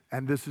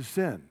and this is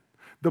sin.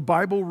 The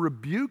Bible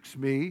rebukes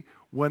me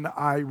when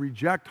I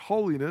reject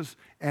holiness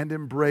and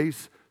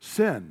embrace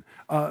sin.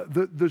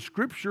 The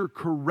Scripture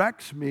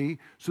corrects me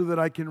so that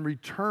I can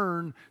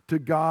return to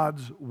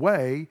God's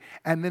way,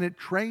 and then it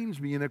trains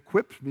me and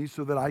equips me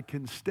so that I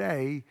can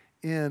stay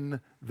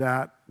in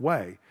that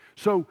way.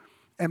 So,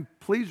 and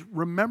please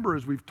remember,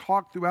 as we've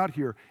talked throughout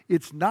here,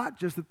 it's not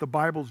just that the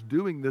Bible's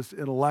doing this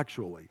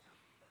intellectually.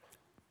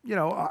 You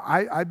know,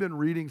 I've been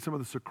reading some of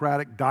the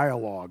Socratic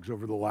dialogues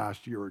over the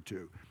last year or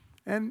two,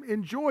 and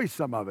enjoy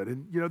some of it.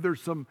 And, you know,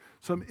 there's some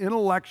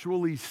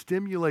intellectually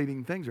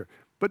stimulating things there.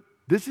 But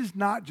This is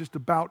not just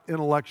about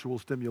intellectual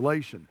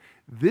stimulation.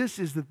 This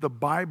is that the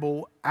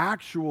Bible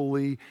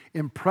actually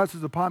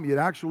impresses upon me. It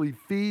actually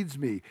feeds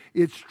me.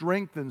 It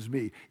strengthens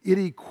me. It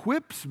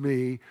equips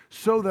me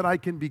so that I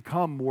can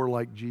become more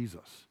like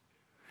Jesus.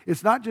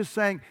 It's not just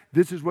saying,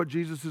 this is what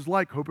Jesus is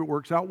like. Hope it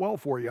works out well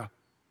for you.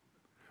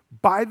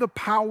 By the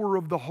power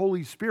of the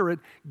Holy Spirit,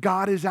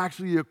 God is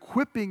actually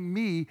equipping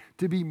me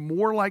to be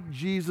more like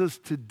Jesus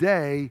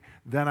today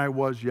than I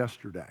was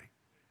yesterday,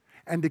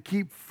 and to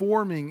keep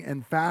forming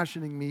and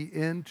fashioning me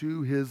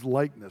into his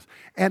likeness.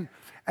 And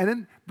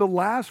then the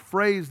last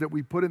phrase that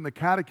we put in the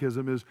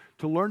catechism is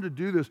to learn to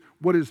do this,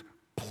 what is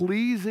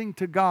pleasing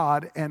to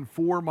God and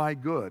for my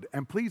good.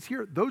 And please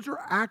hear, those are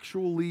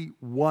actually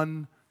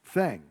one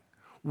thing.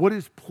 What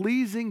is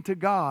pleasing to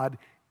God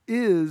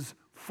is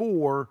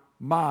for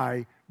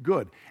my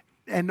good.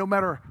 And no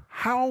matter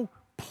how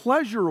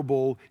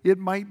pleasurable it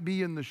might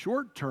be in the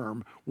short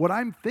term, what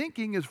I'm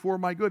thinking is for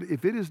my good.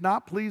 If it is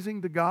not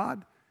pleasing to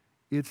God,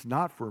 it's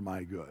not for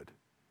my good.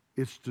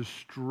 It's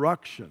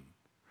destruction.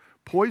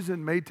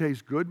 Poison may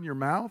taste good in your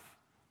mouth,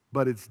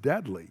 but it's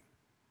deadly.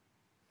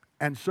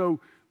 And so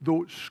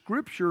the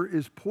Scripture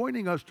is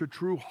pointing us to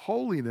true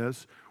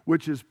holiness,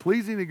 which is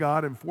pleasing to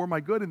God and for my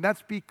good, and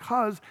that's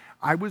because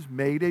I was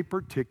made a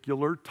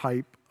particular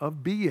type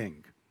of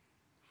being.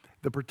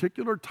 The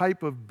particular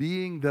type of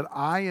being that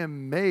I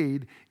am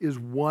made is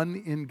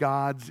one in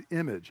God's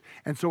image.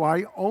 And so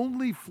I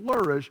only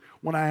flourish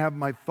when I have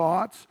my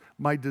thoughts,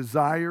 my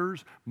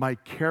desires, my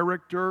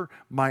character,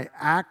 my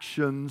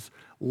actions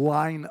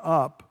line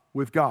up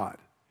with God.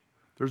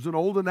 There's an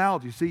old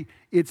analogy. See,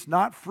 it's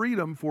not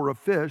freedom for a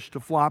fish to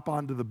flop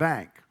onto the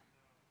bank.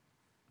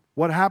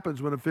 What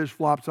happens when a fish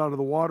flops out of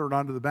the water and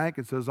onto the bank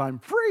and says, I'm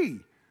free?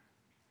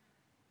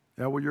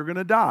 Yeah, well, you're going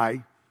to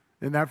die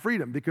in that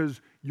freedom, because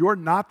you're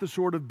not the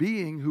sort of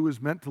being who is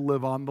meant to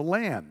live on the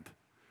land.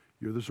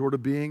 You're the sort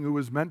of being who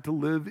is meant to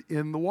live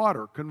in the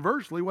water.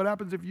 Conversely, what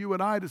happens if you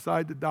and I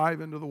decide to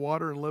dive into the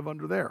water and live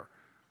under there?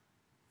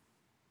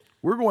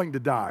 We're going to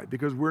die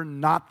because we're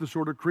not the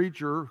sort of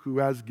creature who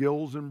has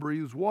gills and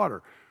breathes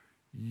water.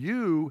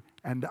 You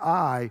and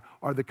I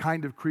are the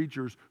kind of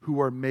creatures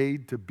who are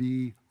made to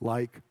be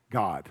like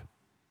God.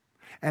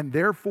 And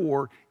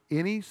therefore,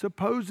 any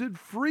supposed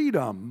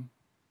freedom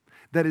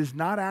that is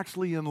not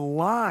actually in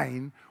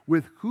line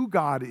with who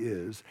God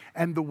is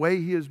and the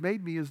way he has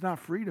made me is not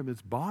freedom,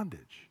 it's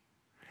bondage.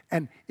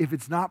 And if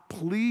it's not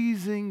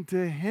pleasing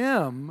to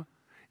him,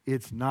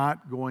 it's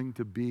not going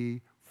to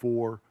be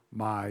for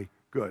my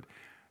good.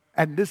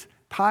 And this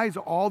ties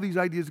all these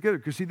ideas together,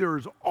 because see,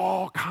 there's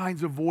all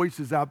kinds of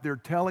voices out there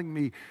telling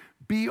me,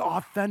 be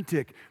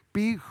authentic,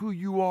 be who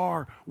you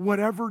are,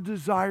 whatever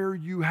desire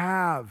you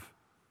have.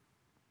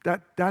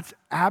 That's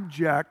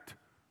abject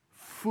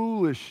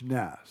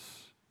foolishness.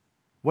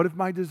 What if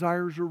my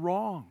desires are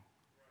wrong?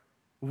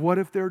 What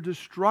if they're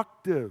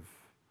destructive?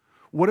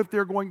 What if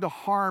they're going to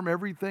harm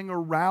everything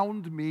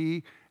around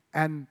me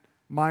and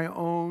my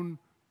own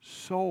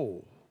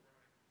soul?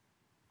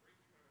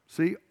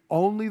 See,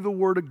 only the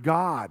Word of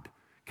God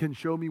can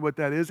show me what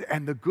that is.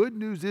 And the good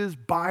news is,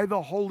 by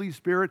the Holy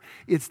Spirit,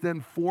 it's then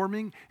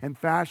forming and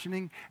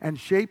fashioning and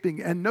shaping.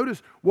 And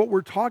notice what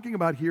we're talking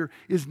about here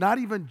is not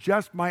even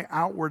just my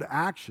outward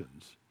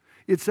actions.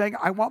 It's saying,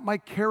 I want my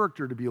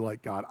character to be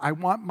like God. I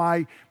want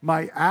my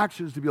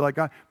actions to be like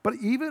God. But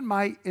even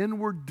my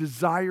inward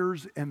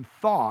desires and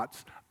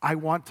thoughts, I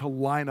want to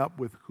line up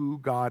with who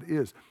God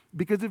is.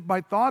 Because if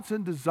my thoughts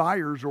and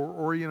desires are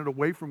oriented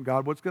away from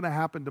God, what's going to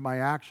happen to my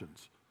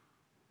actions?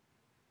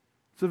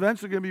 It's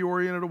eventually going to be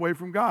oriented away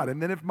from God.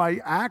 And then if my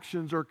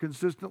actions are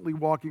consistently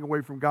walking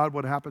away from God,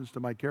 what happens to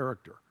my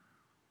character?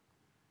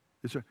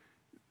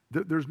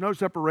 There's no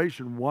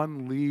separation.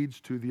 One leads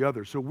to the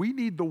other. So we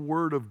need the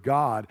Word of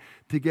God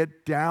to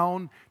get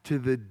down to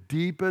the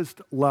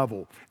deepest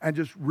level. And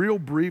just real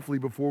briefly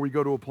before we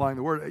go to applying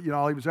the Word,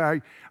 I'll even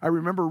say, I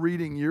remember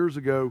reading years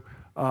ago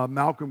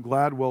Malcolm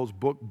Gladwell's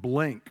book,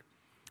 Blink,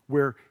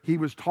 where he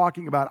was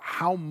talking about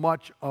how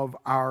much of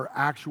our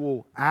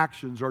actual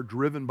actions are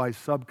driven by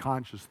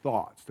subconscious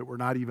thoughts that we're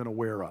not even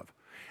aware of.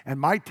 And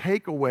my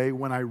takeaway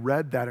when I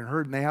read that and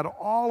heard, and they had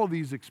all of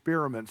these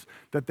experiments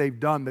that they've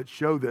done that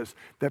show this,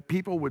 that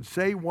people would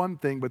say one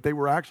thing, but they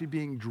were actually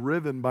being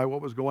driven by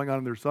what was going on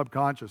in their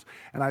subconscious.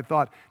 And I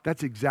thought,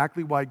 that's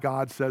exactly why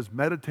God says,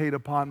 meditate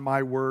upon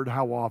my word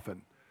how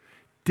often?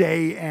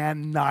 Day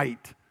and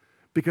night.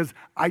 Because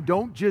I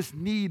don't just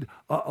need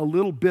a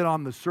little bit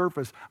on the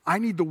surface. I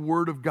need the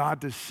Word of God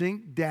to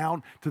sink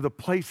down to the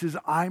places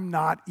I'm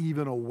not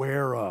even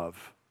aware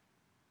of.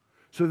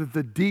 So that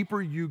the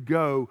deeper you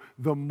go,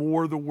 the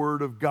more the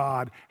Word of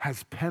God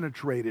has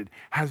penetrated,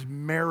 has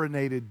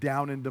marinated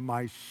down into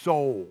my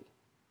soul.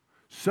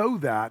 So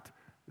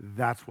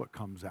that's what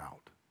comes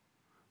out.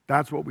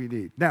 That's what we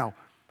need. Now,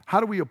 how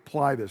do we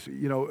apply this?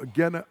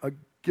 Given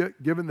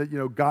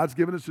that, God's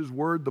given us His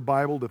Word, the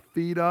Bible, to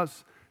feed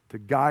us, to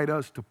guide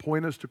us, to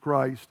point us to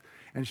Christ,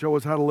 and show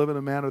us how to live in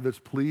a manner that's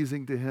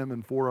pleasing to Him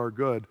and for our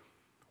good.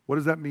 What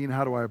does that mean?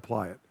 How do I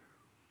apply it?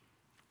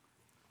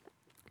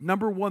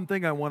 Number one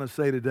thing I want to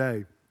say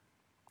today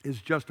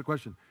is just a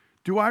question.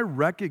 Do I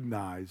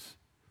recognize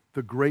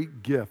the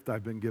great gift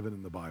I've been given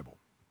in the Bible?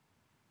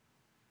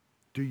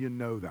 Do you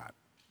know that?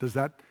 Does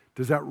that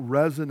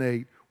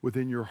resonate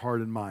within your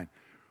heart and mind?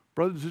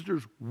 Brothers and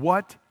sisters,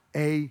 what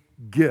a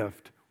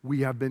gift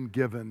we have been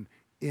given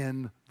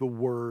in the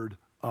Word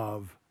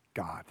of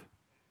God.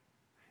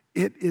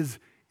 It is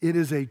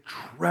a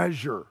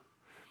treasure.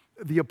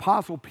 The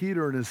Apostle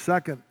Peter in his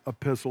second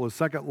epistle, his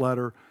second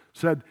letter,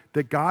 said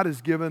that God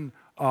has given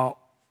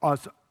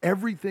us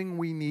everything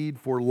we need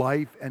for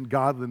life and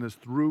godliness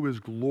through his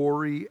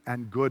glory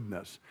and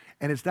goodness.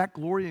 And it's that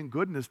glory and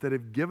goodness that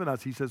have given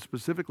us, he says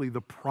specifically,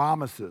 the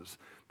promises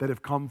that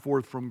have come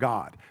forth from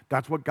God.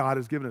 That's what God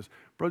has given us.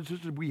 Brothers and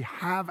sisters, we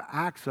have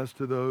access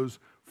to those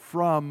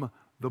from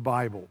the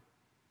Bible.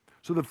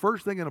 So the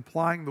first thing in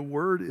applying the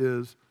word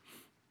is,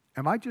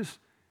 am I just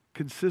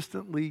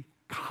consistently,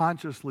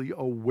 consciously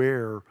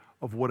aware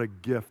of what a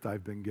gift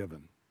I've been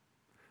given?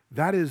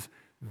 That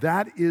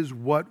is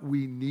what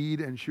we need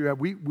and should have.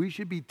 We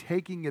should be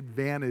taking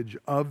advantage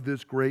of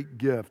this great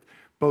gift,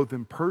 both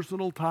in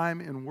personal time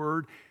and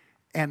word,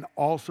 and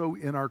also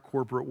in our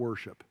corporate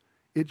worship.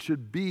 It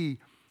should be,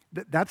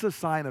 that's a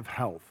sign of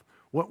health.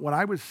 When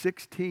I was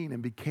 16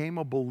 and became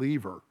a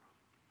believer,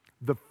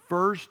 the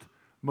first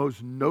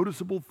most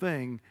noticeable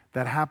thing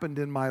that happened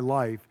in my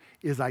life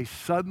is I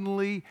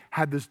suddenly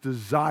had this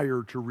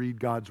desire to read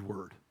God's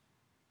word.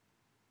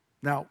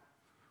 Now,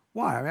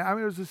 why? I mean,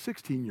 I was a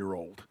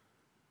 16-year-old.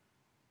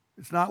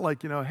 It's not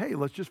like, hey,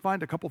 let's just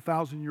find a couple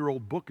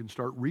thousand-year-old book and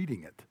start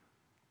reading it.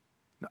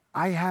 No,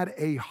 I had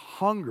a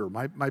hunger.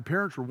 My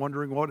parents were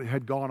wondering what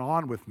had gone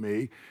on with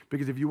me,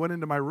 because if you went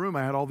into my room,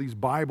 I had all these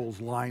Bibles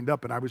lined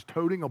up, and I was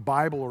toting a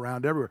Bible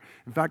around everywhere.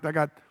 In fact,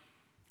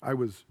 I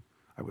was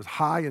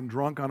high and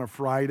drunk on a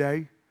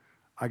Friday.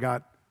 I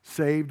got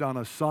saved on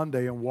a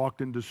Sunday and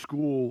walked into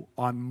school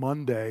on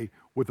Monday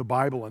with a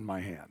Bible in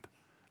my hand.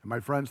 And my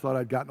friends thought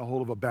I'd gotten a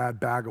hold of a bad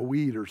bag of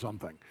weed or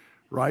something,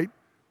 right?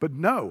 But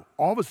no,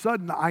 all of a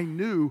sudden I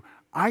knew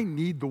I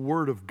need the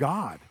Word of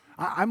God.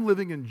 I'm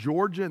living in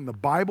Georgia in the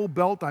Bible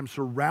Belt. I'm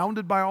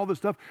surrounded by all this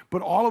stuff.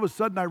 But all of a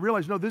sudden I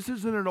realized, no, this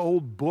isn't an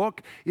old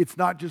book. It's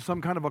not just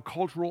some kind of a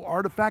cultural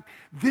artifact.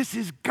 This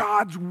is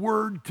God's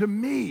Word to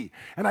me.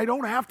 And I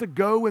don't have to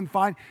go and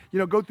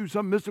go through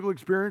some mystical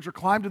experience or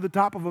climb to the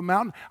top of a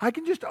mountain. I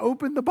can just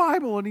open the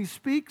Bible and he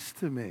speaks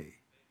to me.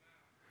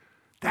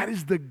 That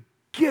is the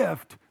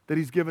gift that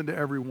he's given to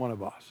every one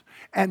of us.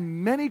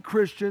 And many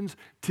Christians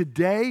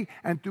today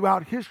and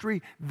throughout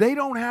history, they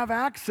don't have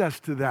access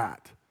to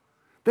that.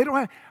 They don't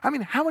have,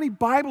 how many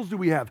Bibles do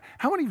we have?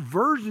 How many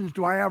versions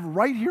do I have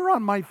right here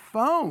on my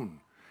phone?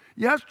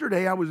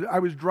 Yesterday, I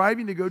was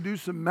driving to go do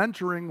some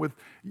mentoring with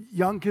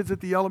young kids at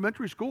the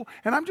elementary school,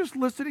 and I'm just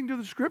listening to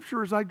the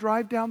scripture as I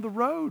drive down the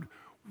road.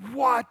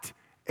 What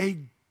a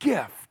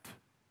gift.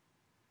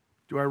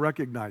 Do I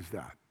recognize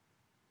that?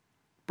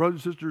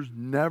 Brothers and sisters,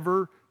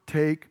 never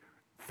take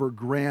for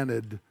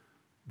granted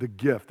the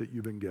gift that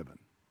you've been given.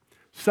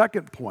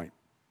 Second point,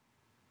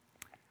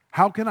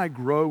 how can I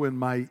grow in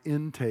my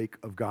intake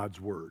of God's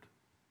Word?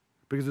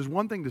 Because there's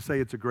one thing to say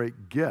it's a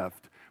great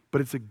gift, but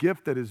it's a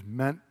gift that is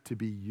meant to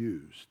be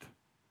used.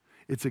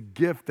 It's a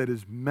gift that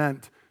is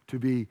meant to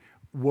be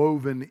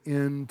woven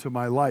into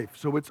my life.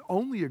 So it's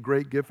only a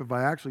great gift if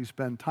I actually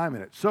spend time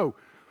in it. So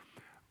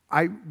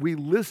we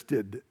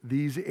listed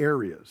these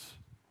areas.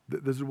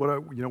 This is what I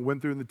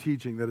went through in the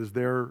teaching that is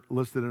there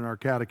listed in our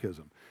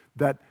catechism.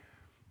 That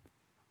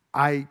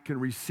I can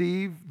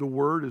receive the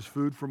Word as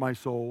food for my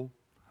soul.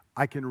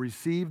 I can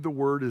receive the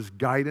Word as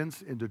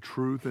guidance into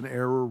truth and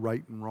error,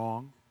 right and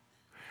wrong.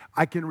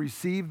 I can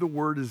receive the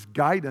Word as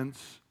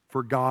guidance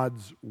for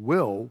God's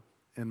will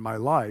in my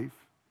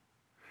life.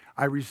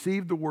 I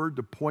receive the Word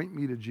to point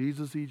me to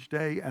Jesus each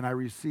day, and I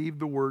receive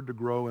the Word to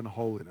grow in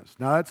holiness.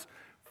 Now that's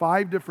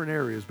 5 different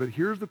areas, but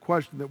here's the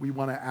question that we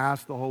want to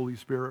ask the Holy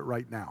Spirit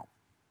right now.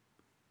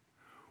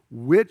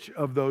 Which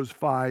of those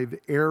 5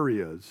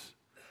 areas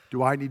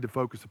do I need to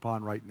focus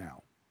upon right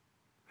now?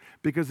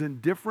 Because in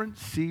different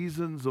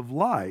seasons of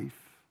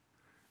life,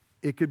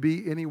 it could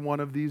be any one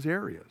of these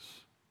areas.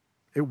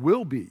 It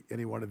will be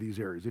any one of these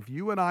areas. If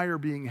you and I are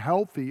being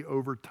healthy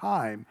over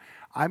time,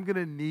 I'm going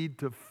to need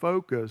to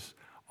focus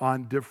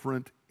on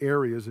different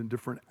areas and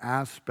different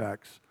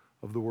aspects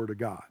of the Word of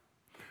God.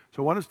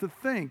 So I want us to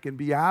think and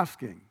be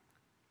asking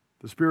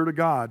the Spirit of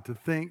God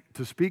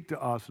to speak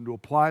to us and to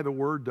apply the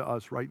Word to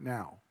us right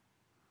now.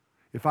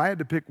 If I had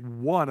to pick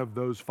one of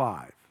those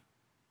 5,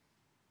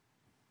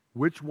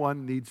 which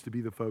one needs to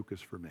be the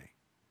focus for me?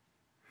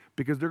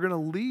 Because they're going to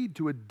lead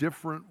to a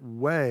different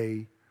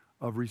way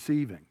of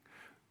receiving.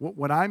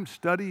 When I'm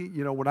studying,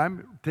 when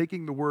I'm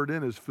taking the Word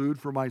in as food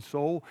for my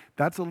soul,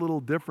 that's a little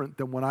different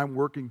than when I'm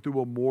working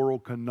through a moral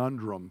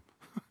conundrum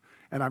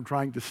and I'm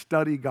trying to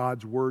study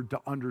God's Word to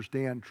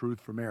understand truth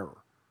from error.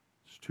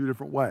 It's 2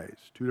 different ways,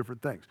 2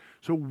 different things.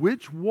 So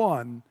which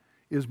one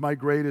is my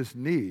greatest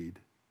need?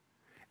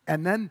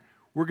 And then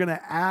we're going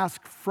to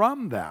ask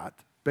from that,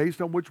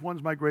 based on which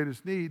one's my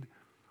greatest need,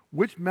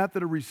 which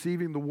method of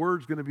receiving the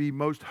Word is going to be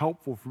most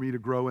helpful for me to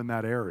grow in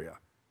that area.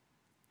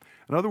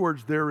 In other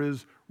words, there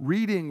is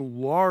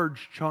reading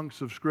large chunks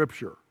of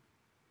Scripture.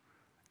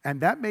 And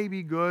that may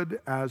be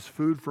good as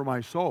food for my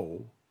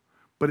soul,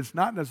 but it's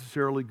not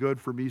necessarily good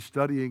for me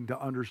studying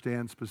to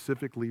understand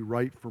specifically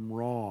right from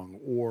wrong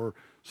or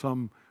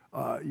some,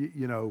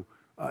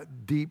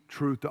 deep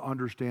truth to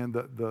understand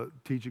the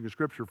teaching of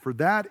Scripture. For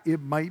that, it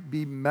might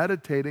be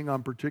meditating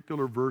on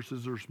particular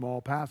verses or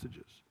small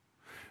passages.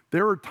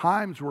 There are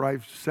times where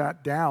I've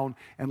sat down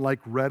and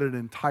read an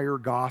entire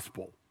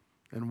gospel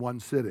in one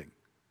sitting.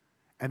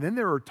 And then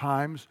there are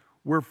times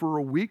where for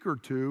a week or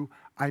two,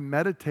 I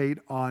meditate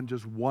on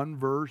just one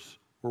verse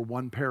or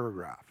one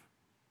paragraph,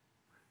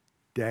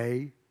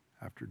 day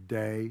after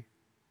day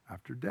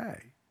after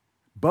day.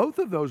 Both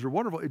of those are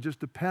wonderful. It just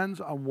depends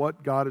on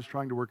what God is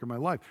trying to work in my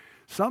life.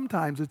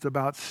 Sometimes it's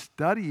about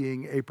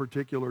studying a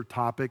particular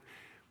topic,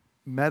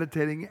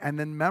 meditating, and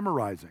then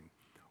memorizing.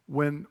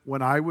 When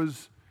I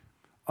was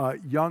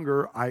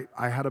younger,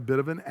 I had a bit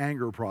of an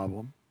anger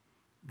problem.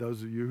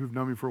 Those of you who've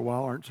known me for a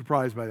while aren't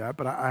surprised by that,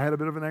 but I had a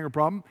bit of an anger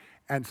problem,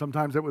 and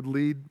sometimes that would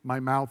lead my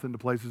mouth into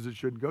places it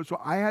shouldn't go.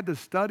 So I had to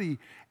study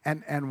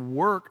and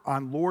work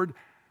on, Lord,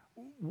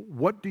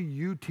 what do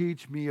you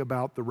teach me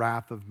about the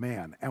wrath of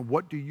man? And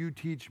what do you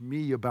teach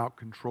me about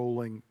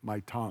controlling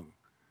my tongue?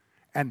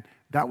 And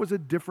that was a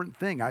different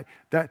thing.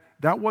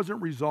 That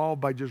wasn't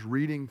resolved by just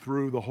reading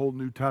through the whole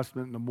New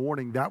Testament in the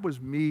morning. That was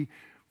me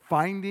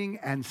finding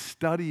and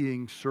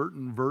studying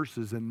certain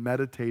verses and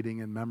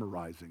meditating and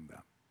memorizing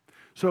them.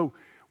 So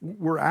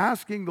we're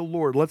asking the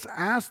Lord, let's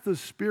ask the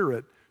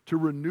Spirit to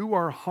renew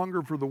our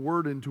hunger for the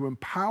Word and to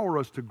empower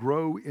us to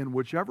grow in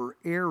whichever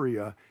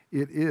area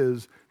it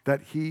is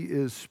that He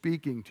is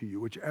speaking to you,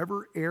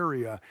 whichever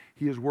area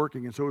He is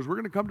working. And so as we're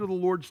going to come to the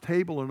Lord's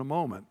table in a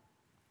moment,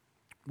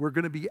 we're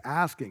going to be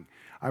asking,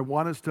 I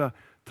want us to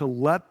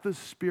let the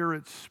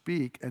Spirit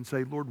speak and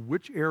say, Lord,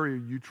 which area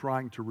are you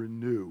trying to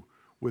renew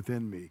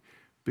within me?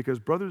 Because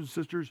brothers and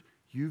sisters,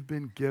 you've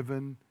been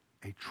given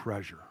a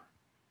treasure.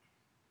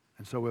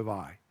 And so have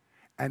I.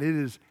 And it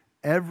is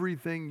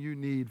everything you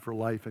need for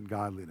life and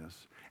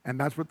godliness. And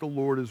that's what the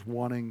Lord is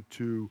wanting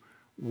to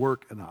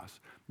work in us.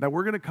 Now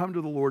we're going to come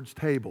to the Lord's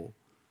table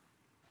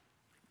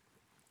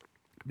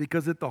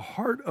because at the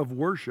heart of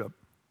worship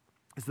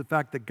is the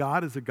fact that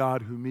God is a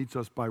God who meets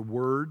us by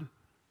word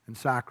and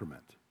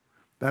sacrament.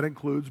 That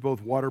includes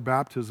both water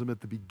baptism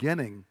at the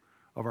beginning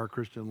of our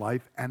Christian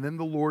life and then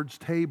the Lord's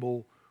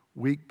table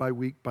week by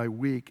week by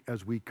week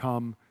as we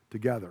come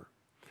together.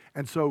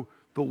 And so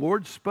the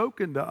Lord's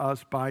spoken to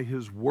us by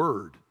His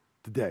word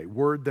today,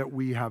 word that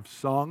we have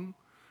sung,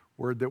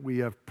 word that we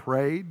have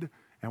prayed,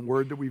 and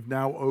word that we've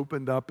now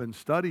opened up and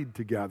studied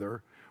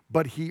together.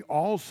 But He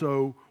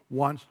also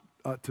wants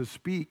to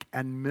speak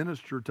and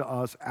minister to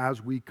us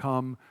as we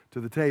come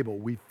to the table.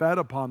 We fed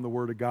upon the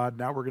Word of God.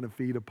 Now we're going to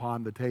feed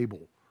upon the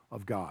table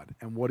of God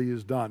and what He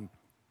has done.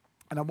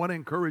 And I want to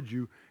encourage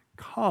you,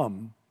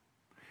 come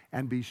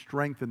and be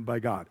strengthened by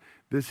God.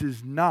 This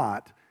is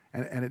not,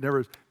 and it never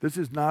is, this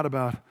is not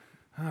about,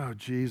 oh,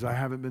 geez, I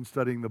haven't been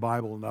studying the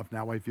Bible enough.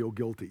 Now I feel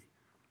guilty.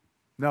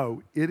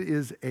 No, it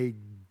is a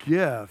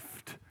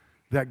gift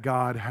that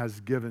God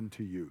has given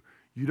to you.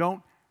 You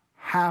don't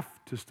have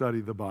to study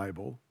the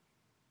Bible.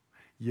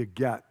 You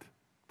get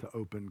to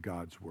open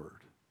God's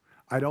Word.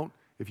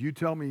 If you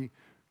tell me,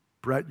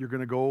 Brett, you're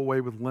going to go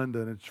away with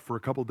Linda, and it's for a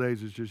couple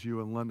days, it's just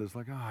you and Linda. It's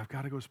like, oh, I've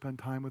got to go spend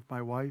time with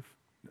my wife.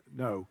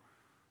 No,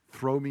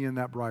 throw me in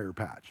that briar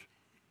patch.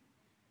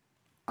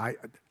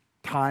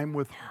 Time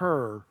with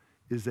her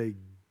is a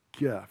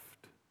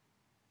gift.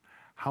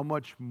 How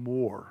much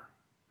more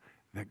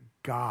that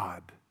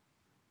God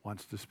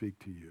wants to speak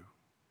to you.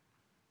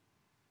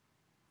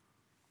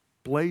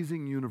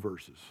 Blazing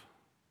universes,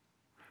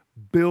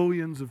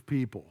 billions of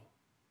people,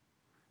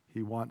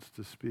 He wants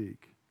to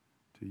speak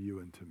to you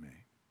and to me.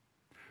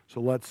 So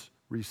let's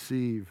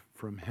receive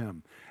from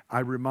Him. I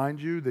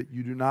remind you that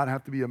you do not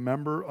have to be a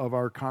member of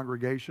our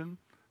congregation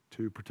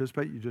to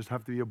participate. You just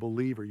have to be a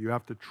believer. You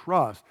have to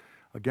trust.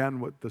 Again,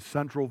 what the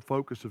central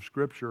focus of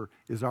Scripture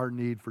is our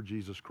need for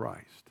Jesus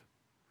Christ.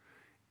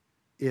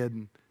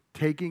 In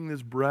taking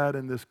this bread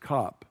and this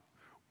cup,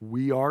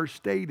 we are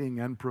stating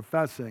and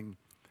professing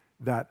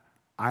that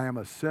I am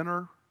a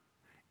sinner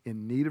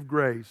in need of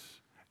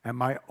grace, and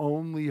my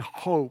only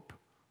hope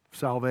of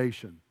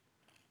salvation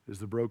is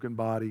the broken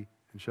body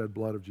and shed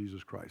blood of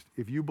Jesus Christ.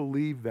 If you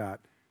believe that,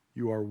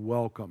 you are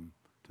welcome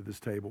to this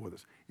table with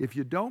us. If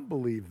you don't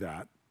believe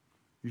that,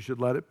 you should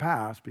let it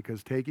pass,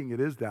 because taking it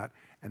is that,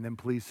 and then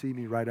please see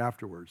me right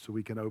afterwards so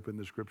we can open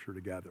the Scripture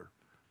together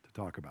to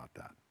talk about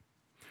that.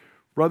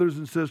 Brothers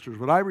and sisters,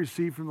 what I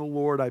received from the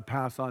Lord, I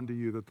pass on to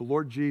you, that the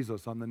Lord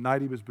Jesus, on the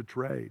night He was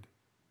betrayed,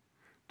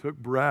 took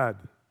bread.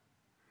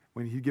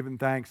 When He'd given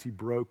thanks, He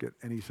broke it,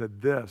 and He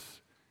said,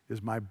 "This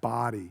is my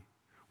body,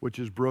 which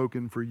is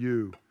broken for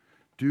you.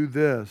 Do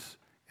this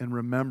in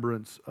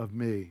remembrance of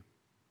me."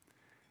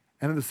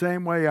 And in the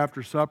same way,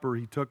 after supper,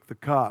 He took the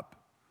cup,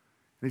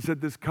 and He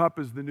said, "This cup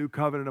is the new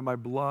covenant of my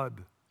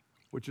blood,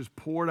 which is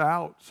poured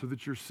out so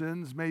that your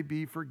sins may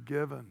be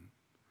forgiven.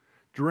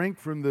 Drink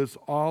from this,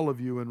 all of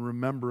you, in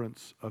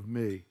remembrance of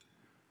me.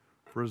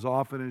 For as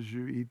often as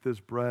you eat this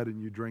bread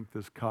and you drink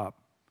this cup,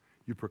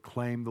 you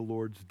proclaim the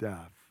Lord's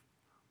death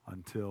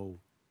until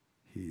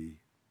he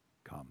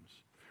comes.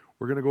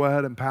 We're going to go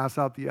ahead and pass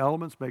out the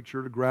elements. Make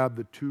sure to grab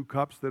the 2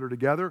 cups that are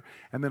together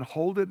and then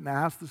hold it and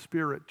ask the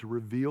Spirit to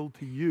reveal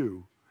to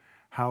you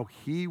how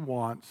he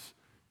wants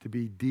to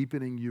be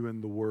deepening you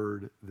in the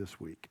Word this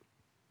week.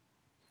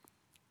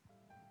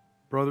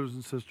 Brothers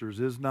and sisters,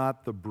 is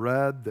not the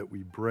bread that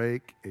we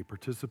break a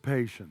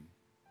participation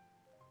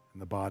in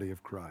the body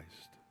of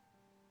Christ?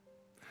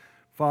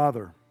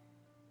 Father,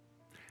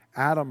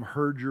 Adam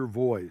heard your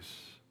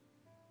voice,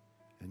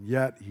 and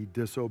yet he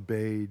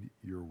disobeyed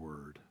your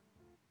word.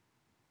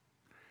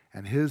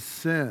 And his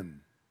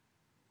sin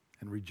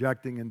in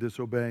rejecting and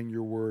disobeying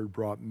your word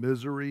brought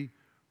misery,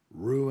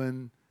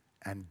 ruin,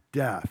 and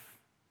death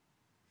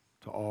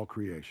to all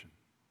creation.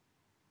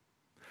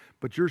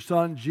 But your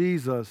Son,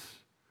 Jesus,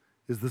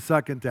 is the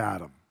second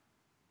Adam,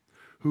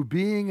 who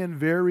being in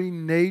very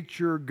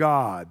nature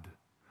God,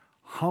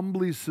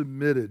 humbly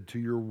submitted to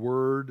your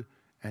word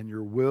and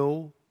your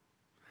will,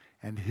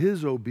 and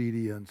his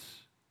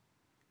obedience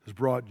has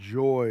brought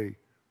joy,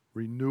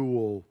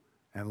 renewal,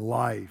 and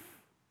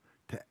life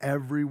to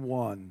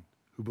everyone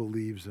who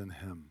believes in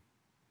him.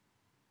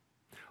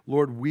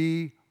 Lord,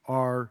 we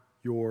are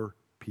your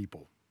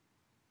people,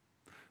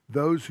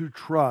 those who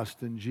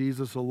trust in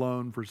Jesus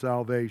alone for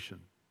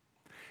salvation.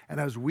 And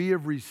as we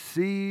have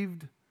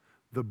received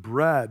the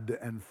bread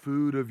and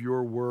food of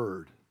your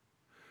word,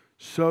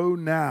 so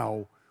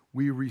now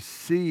we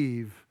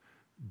receive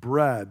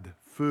bread,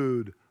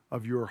 food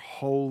of your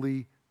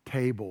holy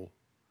table,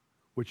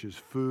 which is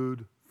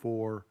food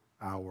for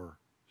our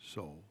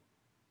soul.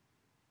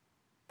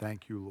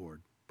 Thank you,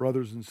 Lord.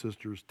 Brothers and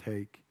sisters,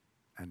 take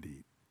and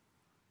eat.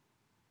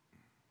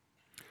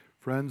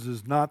 Friends,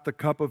 is not the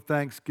cup of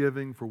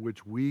thanksgiving for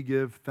which we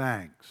give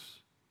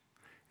thanks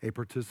a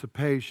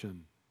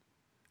participation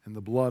in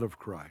the blood of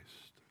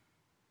Christ?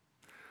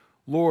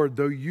 Lord,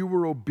 though you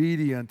were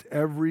obedient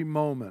every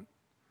moment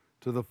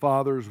to the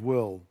Father's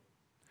will,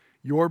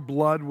 your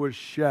blood was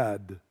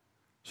shed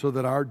so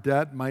that our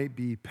debt might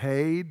be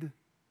paid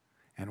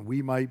and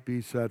we might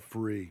be set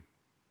free.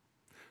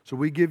 So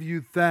we give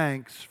you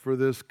thanks for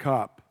this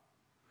cup,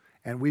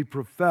 and we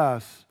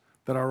profess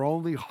that our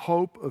only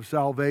hope of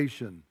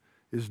salvation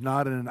is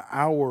not in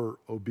our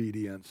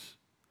obedience,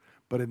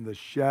 but in the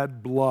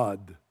shed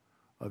blood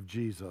of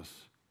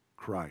Jesus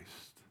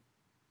Christ.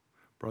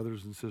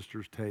 Brothers and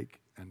sisters,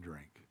 take and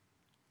drink.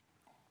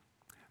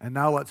 And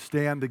now let's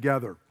stand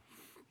together.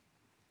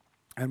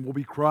 And we'll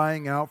be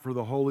crying out for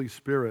the Holy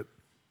Spirit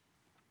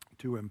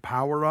to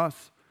empower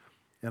us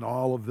in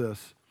all of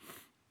this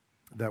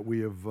that we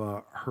have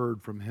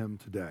heard from him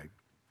today.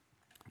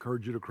 I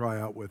encourage you to cry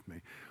out with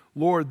me.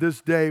 Lord,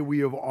 this day we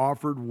have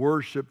offered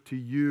worship to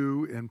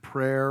you in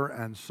prayer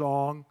and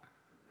song,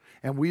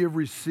 and we have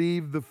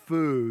received the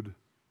food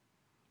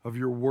of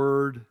your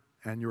word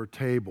and your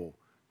table,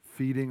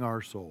 feeding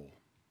our soul.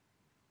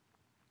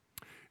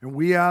 And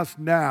we ask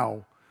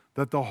now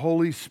that the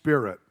Holy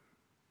Spirit,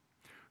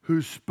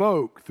 who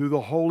spoke through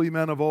the holy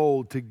men of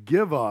old to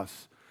give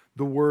us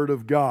the word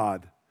of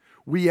God,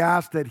 we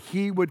ask that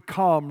he would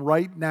come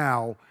right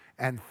now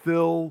and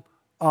fill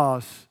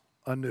us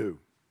anew.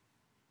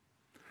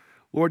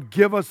 Lord,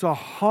 give us a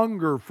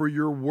hunger for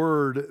your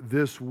word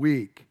this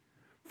week,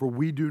 for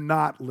we do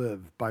not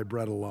live by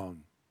bread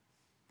alone.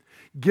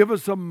 Give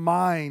us a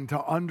mind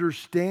to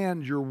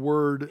understand your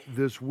word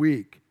this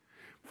week,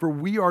 for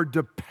we are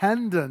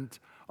dependent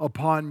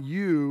upon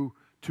you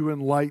to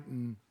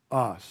enlighten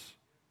us.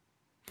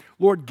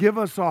 Lord, give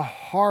us a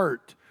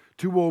heart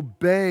to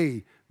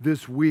obey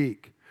this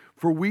week,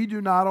 for we do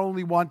not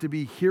only want to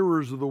be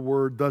hearers of the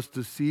word, thus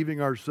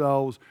deceiving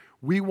ourselves,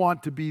 we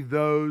want to be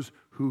those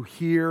who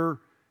hear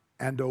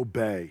and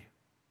obey.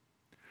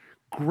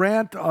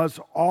 Grant us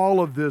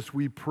all of this,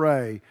 we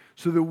pray,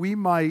 so that we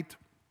might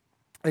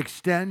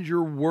extend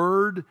your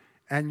word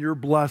and your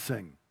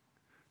blessing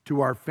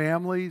to our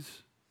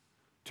families,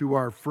 to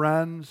our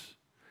friends,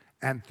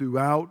 and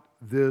throughout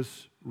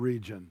this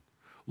region.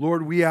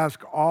 Lord, we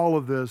ask all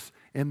of this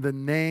in the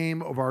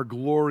name of our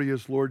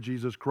glorious Lord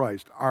Jesus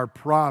Christ, our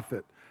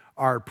prophet,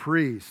 our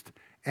priest,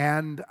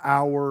 and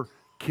our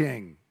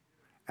King.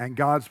 And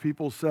God's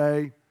people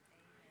say,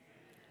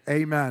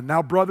 amen.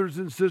 Now, brothers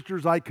and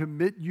sisters, I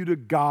commit you to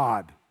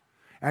God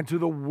and to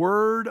the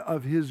word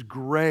of his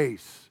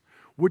grace,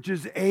 which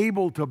is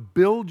able to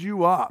build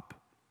you up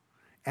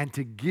and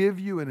to give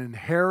you an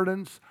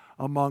inheritance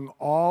among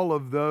all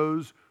of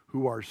those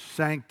who are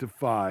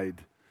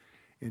sanctified.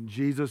 In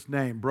Jesus'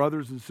 name,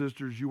 brothers and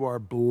sisters, you are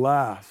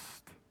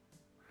blessed.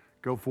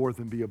 Go forth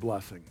and be a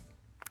blessing.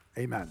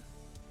 Amen.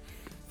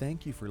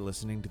 Thank you for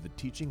listening to the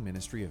teaching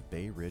ministry of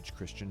Bay Ridge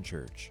Christian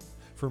Church.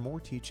 For more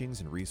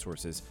teachings and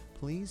resources,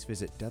 please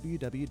visit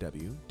www.brcc.church.